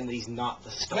that he's in that he's not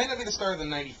the star. Might not be the star of the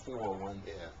 94 one.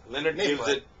 Yeah. Leonard Maybe. gives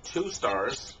it 2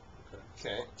 stars.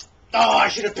 Okay. Oh, I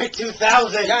should have picked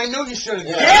 2000. Yeah, I know you should have.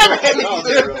 Yeah. Damn it! No,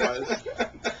 there it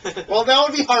was. Well, that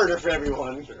would be harder for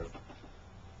everyone.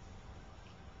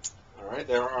 All right,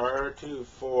 there are 2,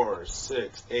 4,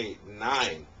 6, 8,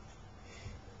 9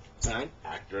 9.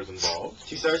 actors involved.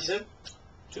 2 stars, you said?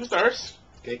 2 stars.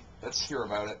 Let's hear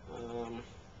about it.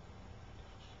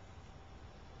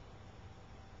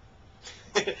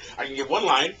 I can give one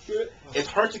line. It's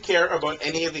hard to care about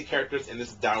any of the characters in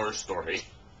this dour story.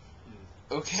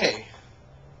 Okay.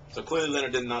 So clearly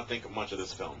Leonard did not think much of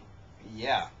this film.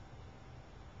 Yeah.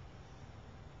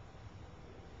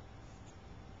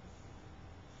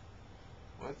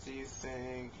 What do you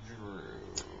think, Drew?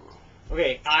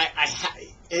 Okay,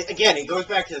 again, it goes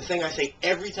back to the thing I say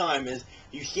every time is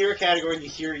you hear a category, you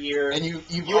hear a year, And you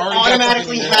you already got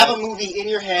automatically something in your have head. a movie in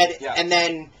your head, Yeah. and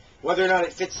then whether or not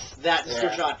it fits that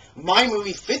description or not. My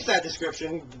movie fits that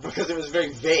description because it was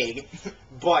very vague,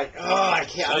 but I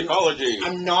can't. Psychology.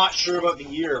 I'm not sure about the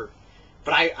year,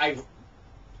 but I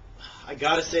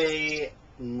gotta say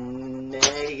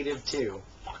 -2.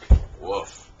 Fuck.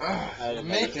 Woof. You're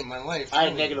making my life I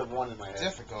had really -1 in my head.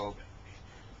 difficult.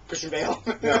 Christian Bale.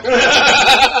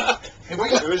 It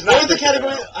was What was not the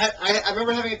category? I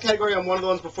remember having a category on one of the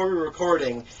ones before we were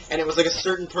recording, and it was like a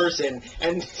certain person.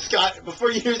 And Scott,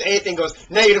 before you hear anything, goes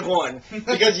 -1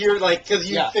 because you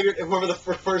Yeah. figured whoever the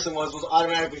first person was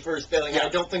automatically first failing. And I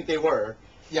don't think they were,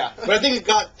 Yeah. but I think it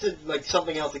got to like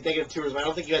something else, like -2 or something. I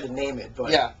don't think you had to name it,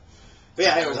 but Yeah. But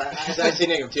yeah, anyways, I say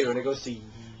 -2, and it goes to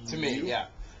To me, you. yeah.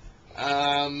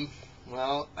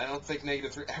 Well, I don't think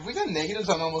 -3. Have we done negatives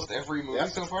on almost every movie Yep.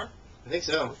 so far? I think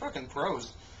We're so. fucking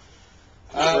pros.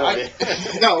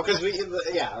 No, because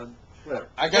whatever.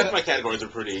 I I guess got my categories are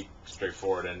pretty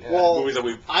straightforward, and Well, movies that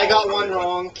we've. I got all one covered.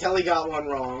 wrong. Kelly got one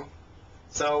wrong.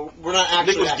 So we're not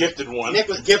actually. Nick was gifted one. Nick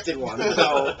was gifted one.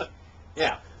 So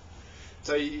yeah.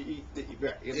 So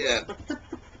Yeah.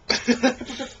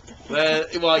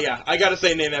 Well, yeah, I gotta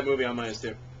say name that movie on mine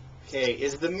too. Okay,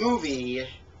 is the movie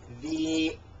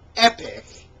the epic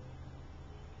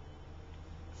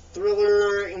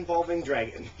thriller involving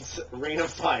dragons, Reign of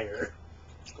Fire?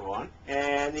 Go on.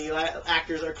 And the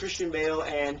actors are Christian Bale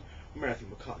and Matthew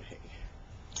McConaughey.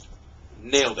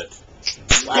 Nailed it.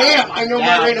 Damn, I know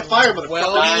my Reign of Fire, motherfucker.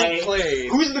 Well played.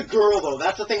 Who's the girl, though?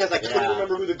 That's the thing, is I couldn't Yeah.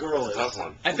 remember who the girl is. Tough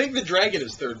one. I think the dragon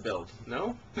is third build.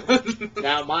 No.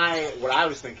 Now, what I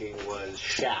was thinking was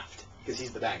Shaft, because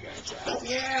he's the bad guy in Shaft. Oh,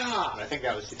 yeah! And I think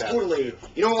that was 2000. Totally.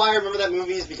 You know why I remember that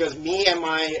movie is because me and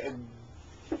my...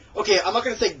 Okay, I'm not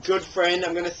going to say good friend.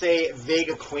 I'm going to say vague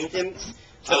acquaintance.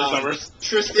 Taylor Summers.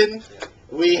 Tristan.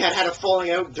 We had a falling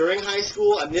out during high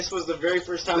school, and this was the very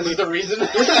first time. This is the reason?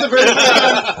 This is the very first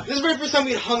time. This is the very first time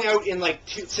we'd hung out in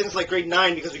since grade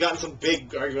 9 because we got in some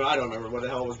big argument. I don't remember what the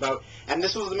hell it was about. And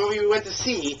this was the movie we went to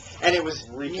see, and it was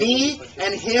me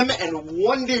and him and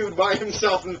one dude by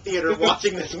himself in the theater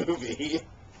watching this movie.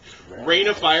 Reign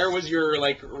of Fire was your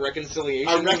reconciliation.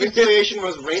 Our movie? reconciliation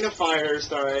was Reign of Fire,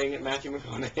 starring Matthew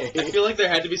McConaughey. I feel like there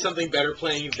had to be something better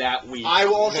playing that week. I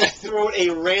will also throw out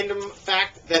a random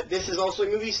fact that this is also a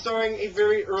movie starring a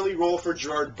very early role for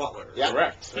Gerard Butler. Yeah.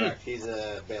 Correct. Correct. He's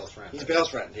Bale's friend. He's Bale's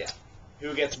friend, yeah.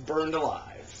 Who gets burned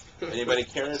alive. Anybody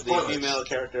care? The Spoilers. female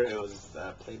character, it was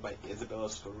played by Isabella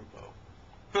Scoruppo.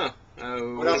 Huh.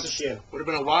 What else is she in? Would have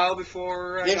been a while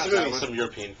before I Name got some that movies. one. Some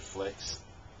European flicks.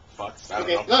 Fucks. I don't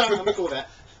Okay, know. no, I'm cool with that.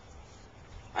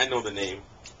 I know the name.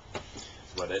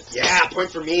 But it's... Yeah,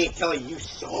 point for me. Kelly, you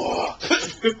suck.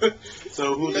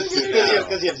 So who's Because this you, now?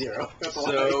 because you have 0. That's all.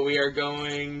 So we are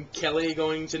going Kelly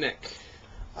going to Nick.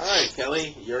 Alright,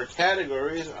 Kelly, your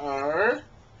categories are...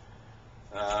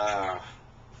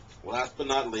 last but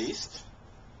not least...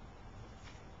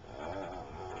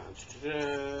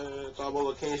 it's all about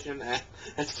location, and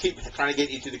let's keep trying to get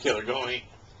each of the killer going.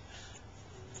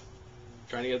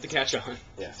 Trying to get the catch on.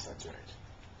 Yes, that's right.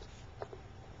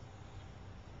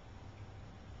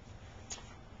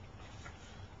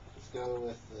 Let's go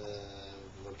with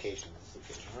locations.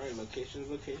 Alright,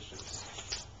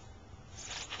 locations.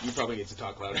 You probably need to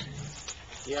talk louder.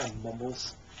 Yeah,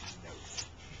 mumbles.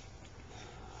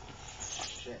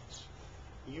 Shit.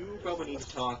 You probably need to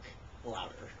talk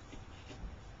louder.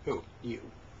 Who? You.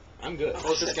 I'm good.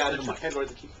 Closest guy to the Two mic. categories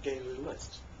that keep getting to the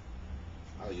list.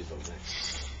 I'll use those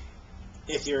next.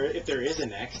 If there is a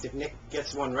next, if Nick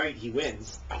gets one right, he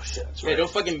wins. Oh shit, that's Hey, right. don't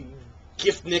fucking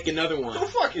gift Nick another Go one.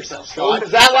 fuck yourself, God, Scott.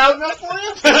 is that loud enough for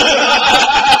you?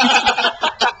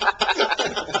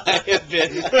 I have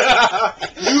been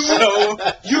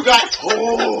You got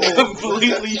told.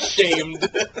 completely shamed.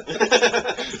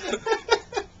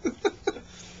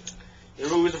 Your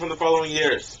movies are from the following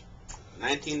years: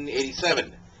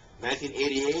 1987,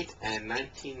 1988, and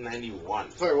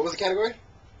 1991. Sorry, what was the category?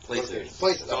 Places.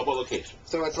 Places. It's all about location.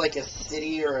 So it's like a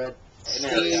city or a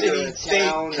City, state or a state,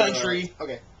 town or- country.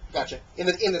 Okay, gotcha. In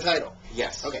the title.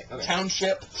 Yes. Okay.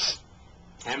 Township.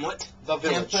 Hamlet. The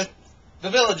village. Hamlet. The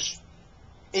village.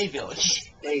 A village.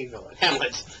 A village.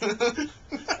 Hamlet.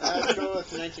 Let's go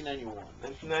with 1991.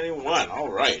 1991. All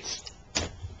right.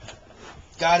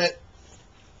 Got it.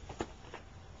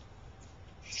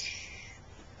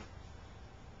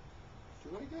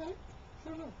 Do I got it? I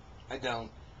don't know. I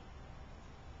don't.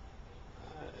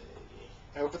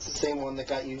 I hope it's the same one that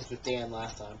got used with Dan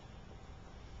last time.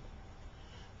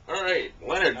 All right.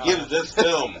 Leonard gives this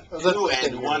film Let's 2 think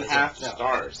and about 1/2 it. No.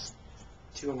 stars.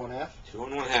 2 1/2. 2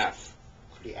 and 1/2.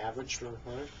 Pretty average for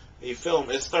Leonard. The film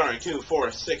is starring 2,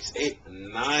 4, 6, 8,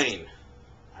 9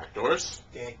 actors.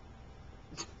 Okay.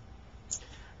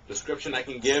 Description I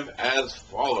can give as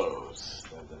follows.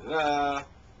 Da-da-da.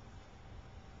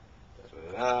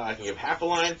 Da-da-da. I can give half a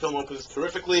line. Film opens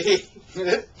terrifically.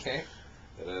 Okay.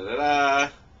 Da-da-da-da.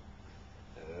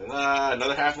 Da-da-da.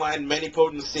 Another half line. Many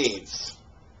potent scenes.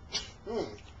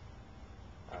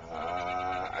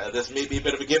 This may be a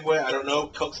bit of a giveaway. I don't know.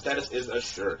 Cult status is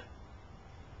assured.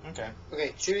 Okay. Okay,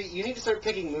 Chewy, you need to start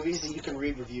picking movies that you can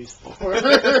read reviews for.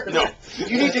 No.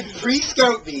 You need to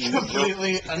pre-scout these.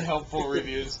 Completely unhelpful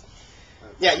reviews.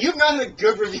 Yeah, you've not had a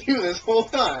good review this whole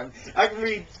time. I can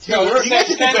read two No, words.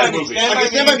 stand by me.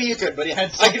 Stand by me, you could, but yeah, Had I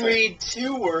can something. read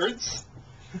 2 words.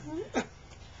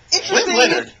 Interesting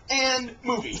Leonard. and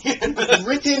movie.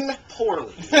 Written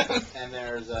poorly. And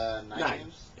there's 9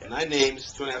 names. 9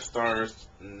 names, 2.5 stars,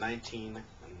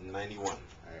 1991. All right,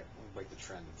 we'll break the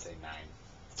trend and say 9.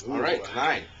 All right,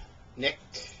 9. Nick.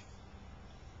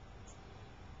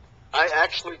 I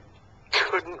actually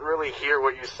couldn't really hear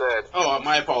what you said. Oh,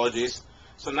 my apologies.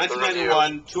 So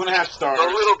 1991, 2.5 stars. The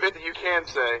little bit that you can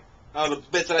say. Oh, the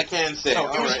bits that I can say. No,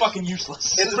 it All was right. fucking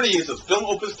useless. It's pretty useless. Film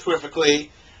opens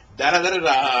terrifically. Da da da da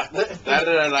da. Da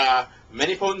da da da.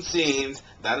 Many potent scenes.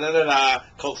 Da da da da.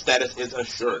 Cult status is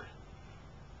assured.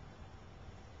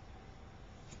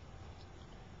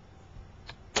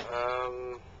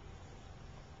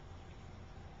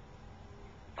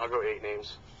 I'll go 8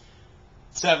 names.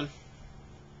 7.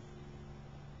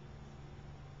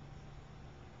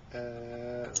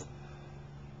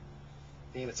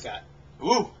 Name it, Scott.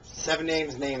 Ooh, 7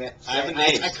 names, name it. 7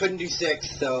 names. I couldn't do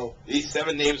 6, so... these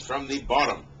 7 names from the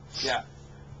bottom. Yeah.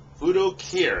 Udo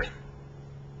Kier.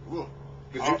 Ooh.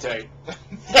 Gesundheit.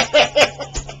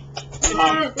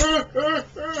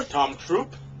 Tom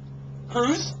Troop.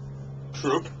 Cruz?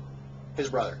 Troop. His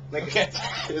brother. Like, Okay.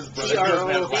 his brother.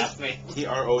 T-R-O-P. classmate.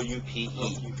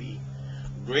 T-R-O-U-P-E.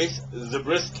 Grace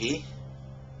Zabriskie.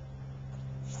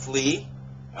 Flea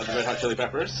of the Red Hot Chili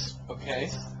Peppers. Okay.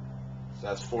 So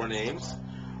that's 4 names.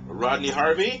 Rodney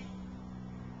Harvey.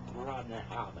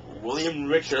 William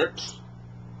Richard.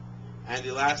 And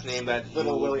the last name that you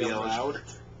Little will be William allowed,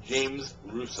 James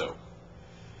Russo.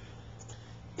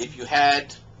 If you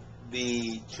had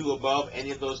the 2 above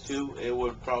any of those 2, it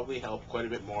would probably help quite a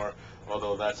bit more.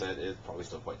 Although that said, it's probably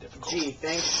still quite difficult. Gee,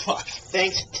 thanks,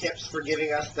 Tips, for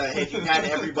giving us the, if you had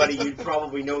everybody, you'd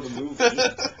probably know the movie.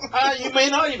 You may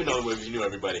not even know the movie if you knew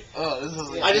everybody. Oh, this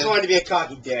is. I just wanted to be a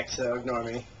cocky dick, so ignore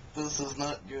me. This is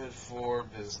not good for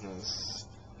business.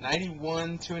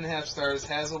 91, 2.5 stars,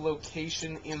 has a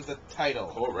location in the title.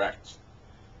 Correct.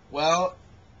 Well,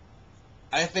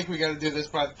 I think we got to do this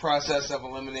by the process of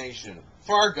elimination.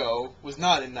 Fargo was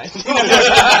not in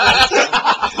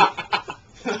 1991.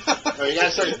 No, you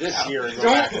gotta start this year and go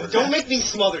backwards. Don't make me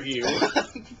smother you.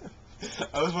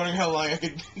 I was wondering how long I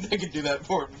could do that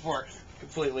for before I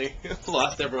completely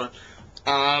lost everyone.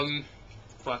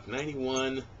 Fuck,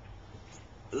 91.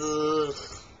 Ugh.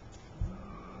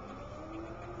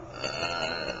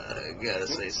 I gotta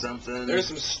say something. There's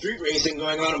some street racing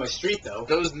going on my street, though.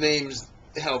 Those names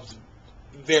helped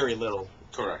very little,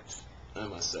 Correct. I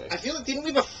must say. I feel like, didn't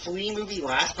we have a Flea movie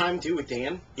last time, too, with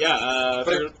Dan? Yeah,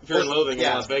 But Fear and Loathing in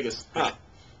yeah. Las Vegas. Huh.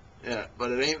 Yeah,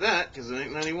 but it ain't that, because it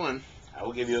ain't 91. I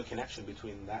will give you a connection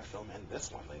between that film and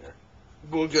this one later.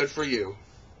 Well, good for you.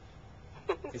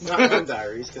 It's not Rum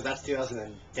Diaries, because that's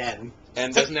 2010.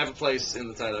 And doesn't have a place in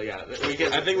the title, yeah.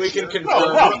 I think we can confirm.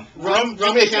 Oh, Rum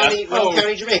Jamaica. County, Oh.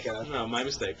 County, Jamaica. No, my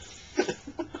mistake.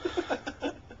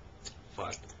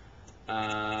 Fuck.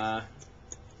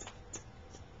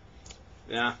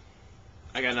 Yeah.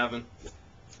 I got nothing.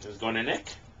 It was going to Nick?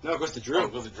 No, it goes to Oh, Drew.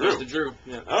 it was Drew. Just the Drew.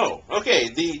 Yeah. Oh, okay.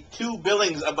 The 2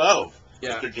 billings above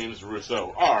Yeah. Mr. James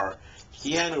Russo are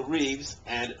Keanu Reeves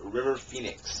and River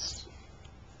Phoenix.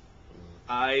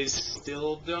 I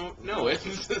still don't know it.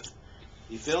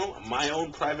 The film My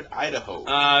Own Private Idaho.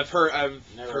 I've heard of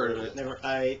it. Never,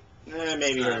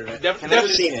 maybe heard of it. Def- Never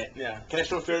def- seen it. Yeah.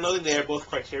 Connection with Fear and Loathing, they are both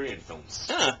Criterion films.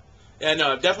 Huh. Yeah,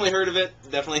 no, I've definitely heard of it.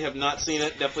 Definitely have not seen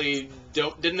it. Definitely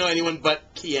didn't know anyone but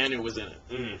Keanu was in it.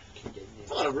 Mm.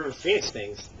 A lot of River Phoenix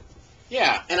things.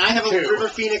 Yeah. And I have a 2. River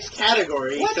Phoenix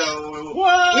category, What? so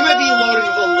What? we might be loaded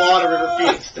with a lot of River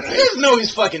Phoenix You tonight. guys know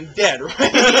he's fucking dead, right?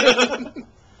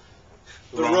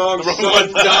 The wrong son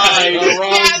son died.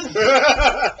 died.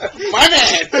 My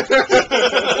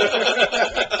man!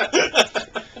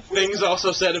 Things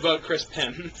also said about Chris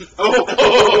Penn. Oh.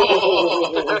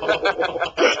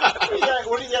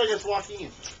 What do you got against Joaquin?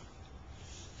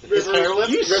 River,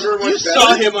 You River was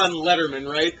saw better. him on Letterman,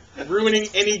 right? Ruining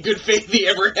any good faith he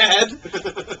ever had.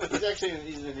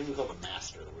 He's in a movie called The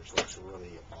Master, which looks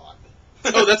really odd.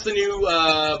 Oh, that's the new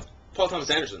Paul Thomas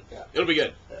Anderson. Yeah. It'll be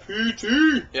good.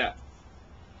 P.T. Yeah.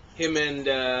 Him and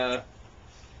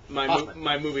my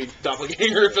Hoffman. movie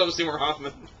Doppelganger, Philip Seymour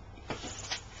Hoffman.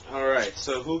 All right.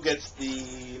 So who gets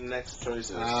the next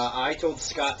choices? I told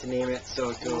Scott to name it,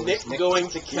 so it goes Nick going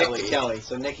to Kelly. Nick to Kelly.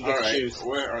 So Nick, you All get to right. choose.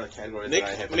 Where are the categories Nick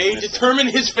that I have? may missing? determine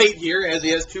his fate here, as he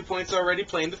has 2 points already,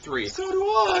 playing to 3. So do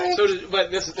I.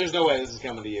 But there's no way this is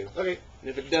coming to you. Okay. And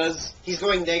if it does, He's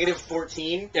going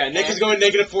 -14. yeah, Nick is going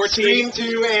 -14. Scream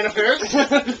to Anna Faris.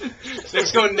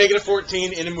 Nick's going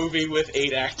 -14 in a movie with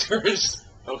 8 actors.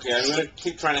 Okay, I'm gonna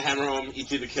keep trying to hammer home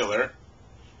E.T. the Killer.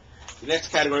 The next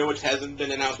category, which hasn't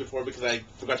been announced before because I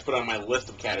forgot to put it on my list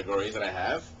of categories that I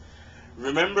have.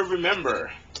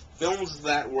 Remember. Films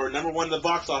that were #1 in the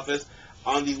box office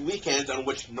on the weekend on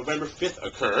which November 5th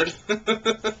occurred.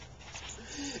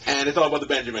 And it's all about the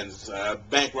Benjamins.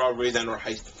 Bank robberies and or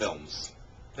heist films.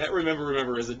 That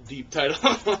Remember is a deep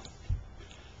title.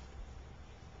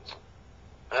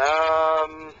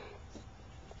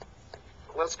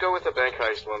 Let's go with the bank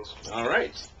heist ones.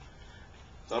 Alright.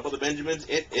 It's all about the Benjamins.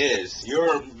 It is.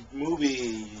 Your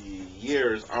movie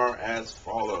years are as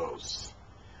follows.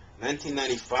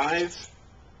 1995,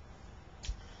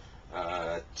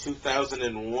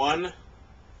 2001,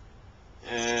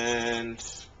 and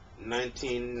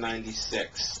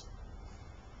 1996.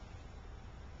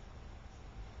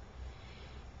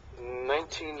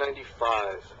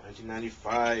 1995.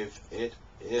 1995 it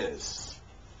is.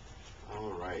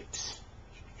 Alright.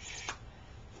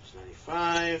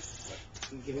 1995.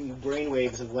 I'm giving you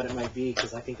brainwaves of what it might be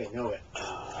because I think I know it.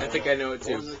 I think I know it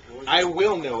too. I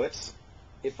will know it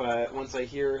if once I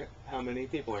hear how many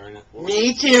people are in it.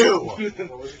 Me too. What was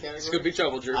the category? This could be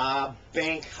trouble, Drew.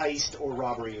 Bank heist or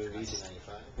robbery movies.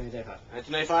 1995.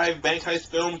 1995 bank heist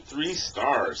film, 3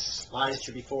 stars. Lies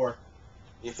should be 4.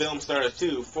 The film stars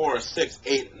 2, 4, 6,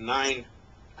 8, 9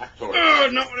 actors. Oh,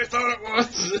 not what I thought it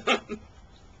was.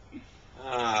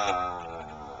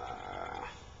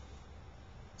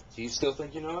 Do you still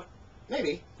think you know it?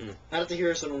 Maybe. I'd have to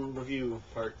hear some review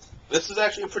parts. This is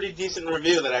actually a pretty decent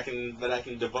review that I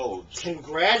can divulge.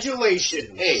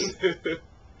 Congratulations. Hey,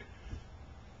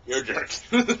 you're a jerk.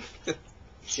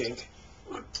 Shink.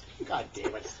 God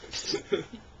damn it.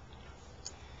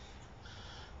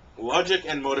 Logic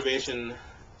and motivation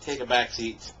take a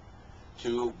backseat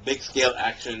to big-scale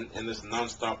action in this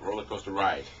non-stop roller coaster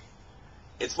ride.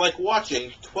 It's like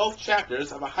watching 12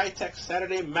 chapters of a high-tech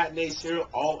Saturday matinee serial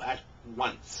all at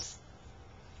once.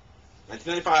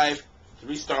 1995,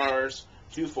 3 stars,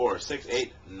 2, 4, 6,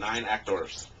 8, 9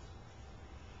 actors.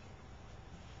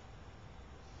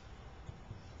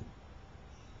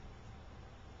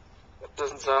 It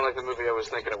doesn't sound like the movie I was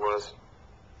thinking it was.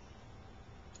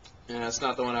 Yeah, that's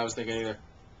not the one I was thinking either.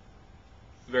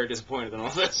 Very disappointed in all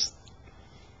this.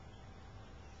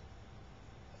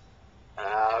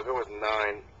 I'll go with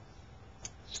 9.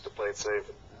 Just to play it safe.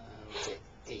 Okay,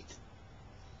 8.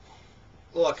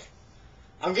 Look,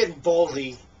 I'm getting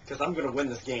ballsy because I'm going to win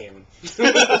this game.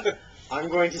 I'm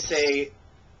going to say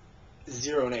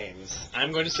 0 names.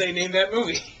 I'm going to say name that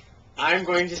movie. I'm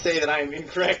going to say that I am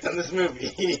incorrect on this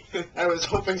movie. I was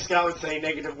hoping Scott would say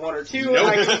 -1 or 2, Nope. and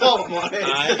I could call him on it.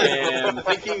 I am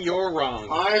thinking you're wrong.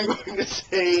 I'm going to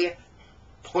say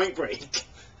Point Break.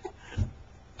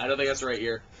 I don't think that's right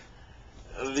here.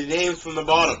 The names from the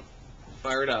bottom.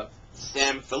 Fire it up.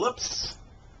 Sam Phillips,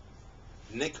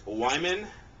 Nick Wyman,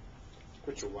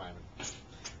 Quit your whining.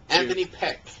 Anthony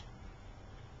Peck,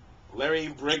 Larry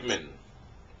Brigman,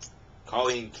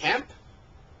 Colleen Camp,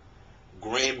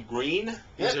 Graham Greene,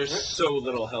 These are so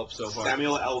little help so far.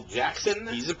 Samuel L. Jackson,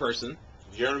 He's a person.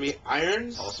 Jeremy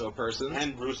Irons, Also a person.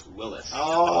 and Bruce Willis.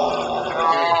 Oh.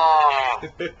 Ah!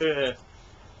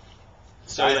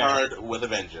 So Die there. Hard with a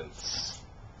Vengeance.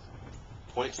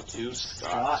 Point to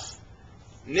Scott.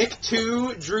 Nick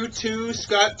 2, Drew 2,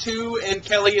 Scott 2, and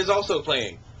Kelly is also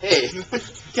playing. Hey,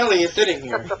 Kelly is sitting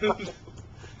here.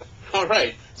 all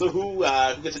right. So who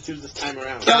gets to choose this time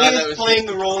around? Kelly that is was- playing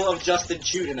the role of Justin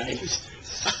Chu tonight.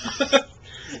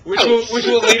 which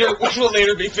will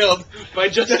later be filled by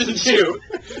Justin Chu.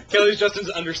 Kelly's Justin's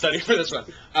understudy for this one.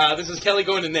 This is Kelly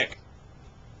going to Nick.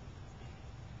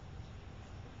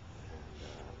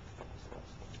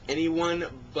 Anyone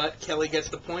but Kelly gets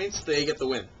the points, they get the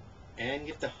win. And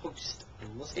get the host.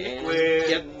 Unless Nick And, wins.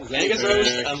 yep, Nick is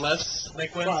host unless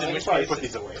Nick wins, Well, I in can which probably case put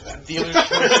these away then. dealer's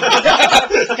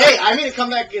Hey, I made a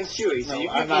comeback against Chewy, so No, you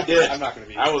I'm can not did. I'm not going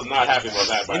to be. I was not happy about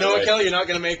that. By You the know way. what, Kelly? You're not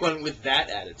going to make one with that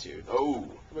attitude. Oh.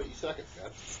 But you suck at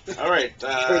that. All right.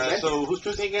 Okay. So who's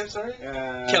choosing again? Sorry.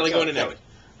 Kelly going to Nick.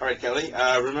 All right, Kelly.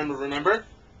 Remember.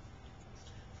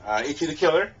 E.T. the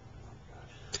Killer.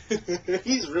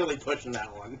 He's really pushing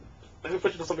that one. Let me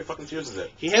put you to somebody fucking chooses it.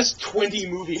 He has 20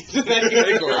 movies in that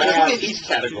category. I have- think in each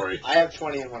category. I have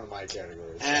 20 in one of my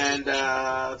categories. And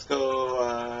let's go.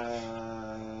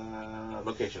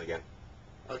 location again.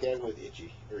 Okay, I'll go with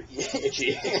Itchy. Or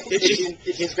Itchy. Itchy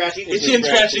and Scratchy. Itchy and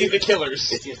Scratchy, the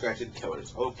Killers. Itchy and Scratchy the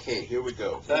Killers. Okay, here we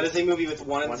go. That is a movie with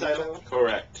one in the title.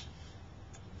 Correct.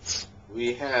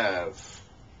 We have.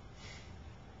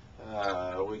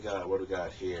 What do we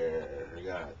got here? We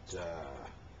got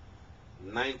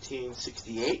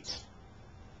 1968,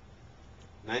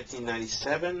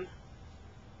 1997,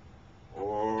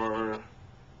 or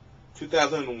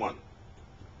 2001.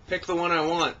 Pick the one I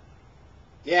want.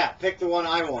 Yeah, pick the one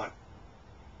I want.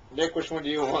 Nick, which one do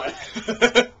you want?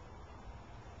 I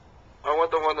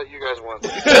want the one that you guys want.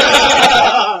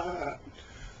 I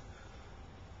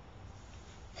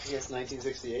guess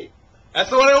 1968. That's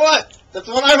the one I want. That's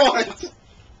the one I want.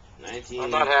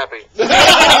 I'm not happy.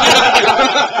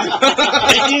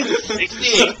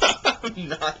 1968. I'm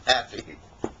not happy.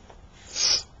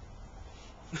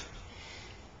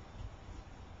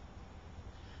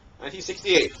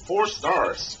 1968. 4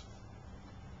 stars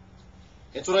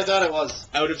It's what I thought it was.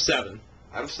 Out of 7.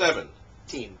 out of 7.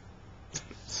 Team.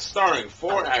 Starring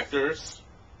 4 actors.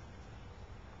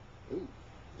 Ooh.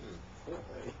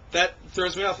 That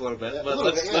throws me off a little bit, Yeah, but a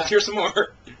little let's bit, let's hear some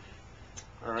more.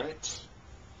 All right.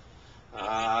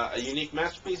 A unique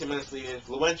masterpiece, immensely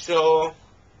influential.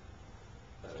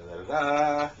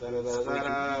 Da-da-da-da-da,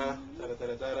 da-da-da-da-da,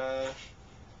 da-da-da-da-da,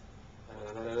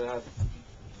 da-da-da-da-da.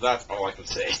 That's all I can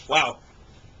say. Wow.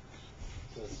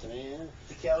 So it's to me, yeah?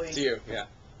 Kelly. It's you, yeah.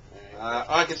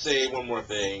 I can say one more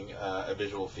thing: a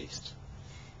visual feast.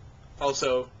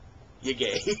 Also, you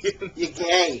gay. You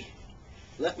gay.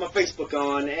 Left my Facebook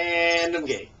on, and I'm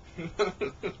gay.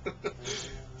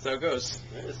 So it goes.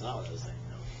 Maybe it's not what I was thinking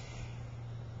of.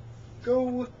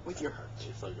 Go with your heart.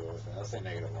 If I go with that, I'll say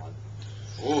 -1.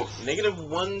 Ooh,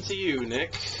 -1 to you,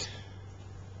 Nick.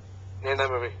 Name that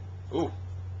movie. Ooh.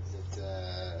 Is it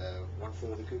One Flew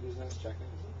Over the Cuckoo's Nest? Check in.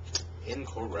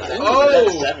 incorrect. Oh!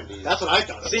 That's 70s. That's what I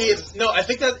thought. See, it's, no, I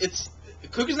think that it's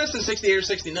Cuckoo's Nest is 68 or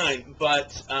 69, but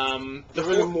There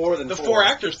were more than the four. 4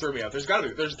 actors threw me out. There's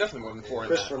definitely more than 4 in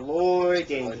that. Christopher Lloyd,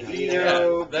 Danny Lloyd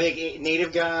DeVito, DeVito, big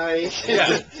native guy,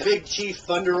 Yeah. big Chief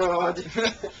Thunder Rod.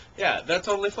 Yeah, that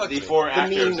totally fucked The me. 4 The actors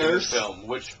mean in the nurse. film,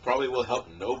 which probably will help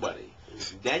nobody: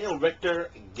 Daniel Richter,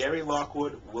 Gary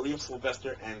Lockwood, William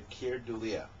Sylvester, and Keir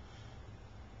Dullea.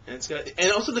 And it's got,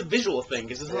 and also the visual thing,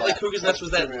 because it's not like Cuckoo's Nest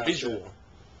was that Threw me off, visual. too.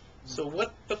 So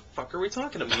what the fuck are we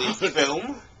talking The about?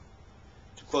 film,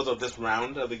 to close out this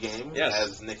round of the game, Yes.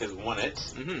 as Nick has won it,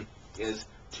 Mm-hmm. is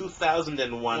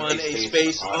 2001: A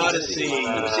Space Odyssey.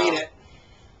 I've seen it.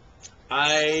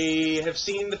 I have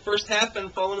seen the first half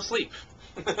and fallen asleep.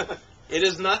 It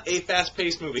is not a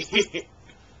fast-paced movie.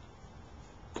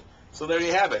 So there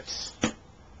you have it.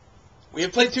 We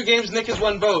have played 2 games. Nick has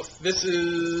won both. This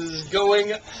is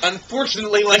going,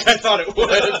 unfortunately, like I thought it would.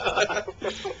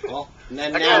 Well, and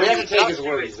then Again, now we have to he's take not his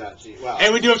word cheating. he's not cheating. Well,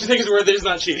 And we do have to take his word that he's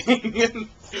not cheating.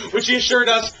 Which he assured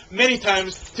us many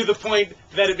times to the point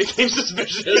that it became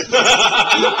suspicious.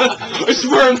 I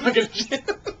swear I'm not going to cheat.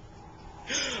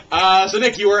 So,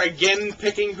 Nick, you are again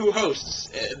picking who hosts.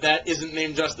 That isn't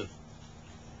named Justin.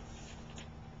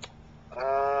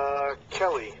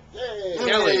 Kelly. Yay.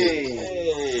 Kelly.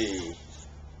 Hey!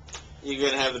 You're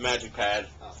going to have the magic pad.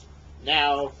 Awesome.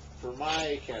 Now, for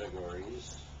my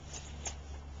categories,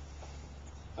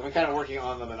 I've been kind of working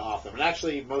on them and off them. And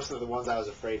actually, most of the ones I was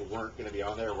afraid weren't going to be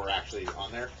on there were actually on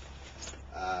there.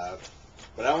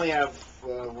 But I only have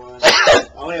I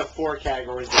only have 4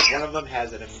 categories, but one of them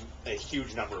has a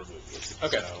huge number of movies.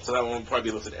 Okay. So that one will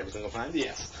probably be listed every single time?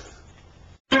 Yes.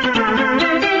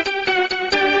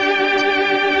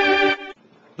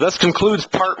 Thus concludes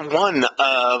part 1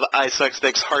 of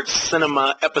ISUXDIX Heart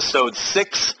Cinema Episode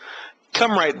 6.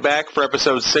 Come right back for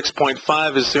Episode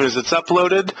 6.5 as soon as it's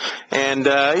uploaded. And,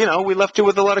 we left you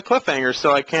with a lot of cliffhangers,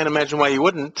 so I can't imagine why you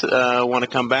wouldn't want to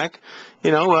come back.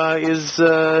 Is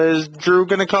Drew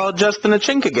going to call Justin a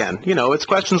chink again? It's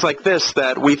questions like this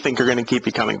that we think are going to keep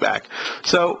you coming back.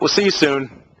 So we'll see you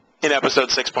soon in Episode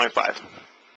 6.5.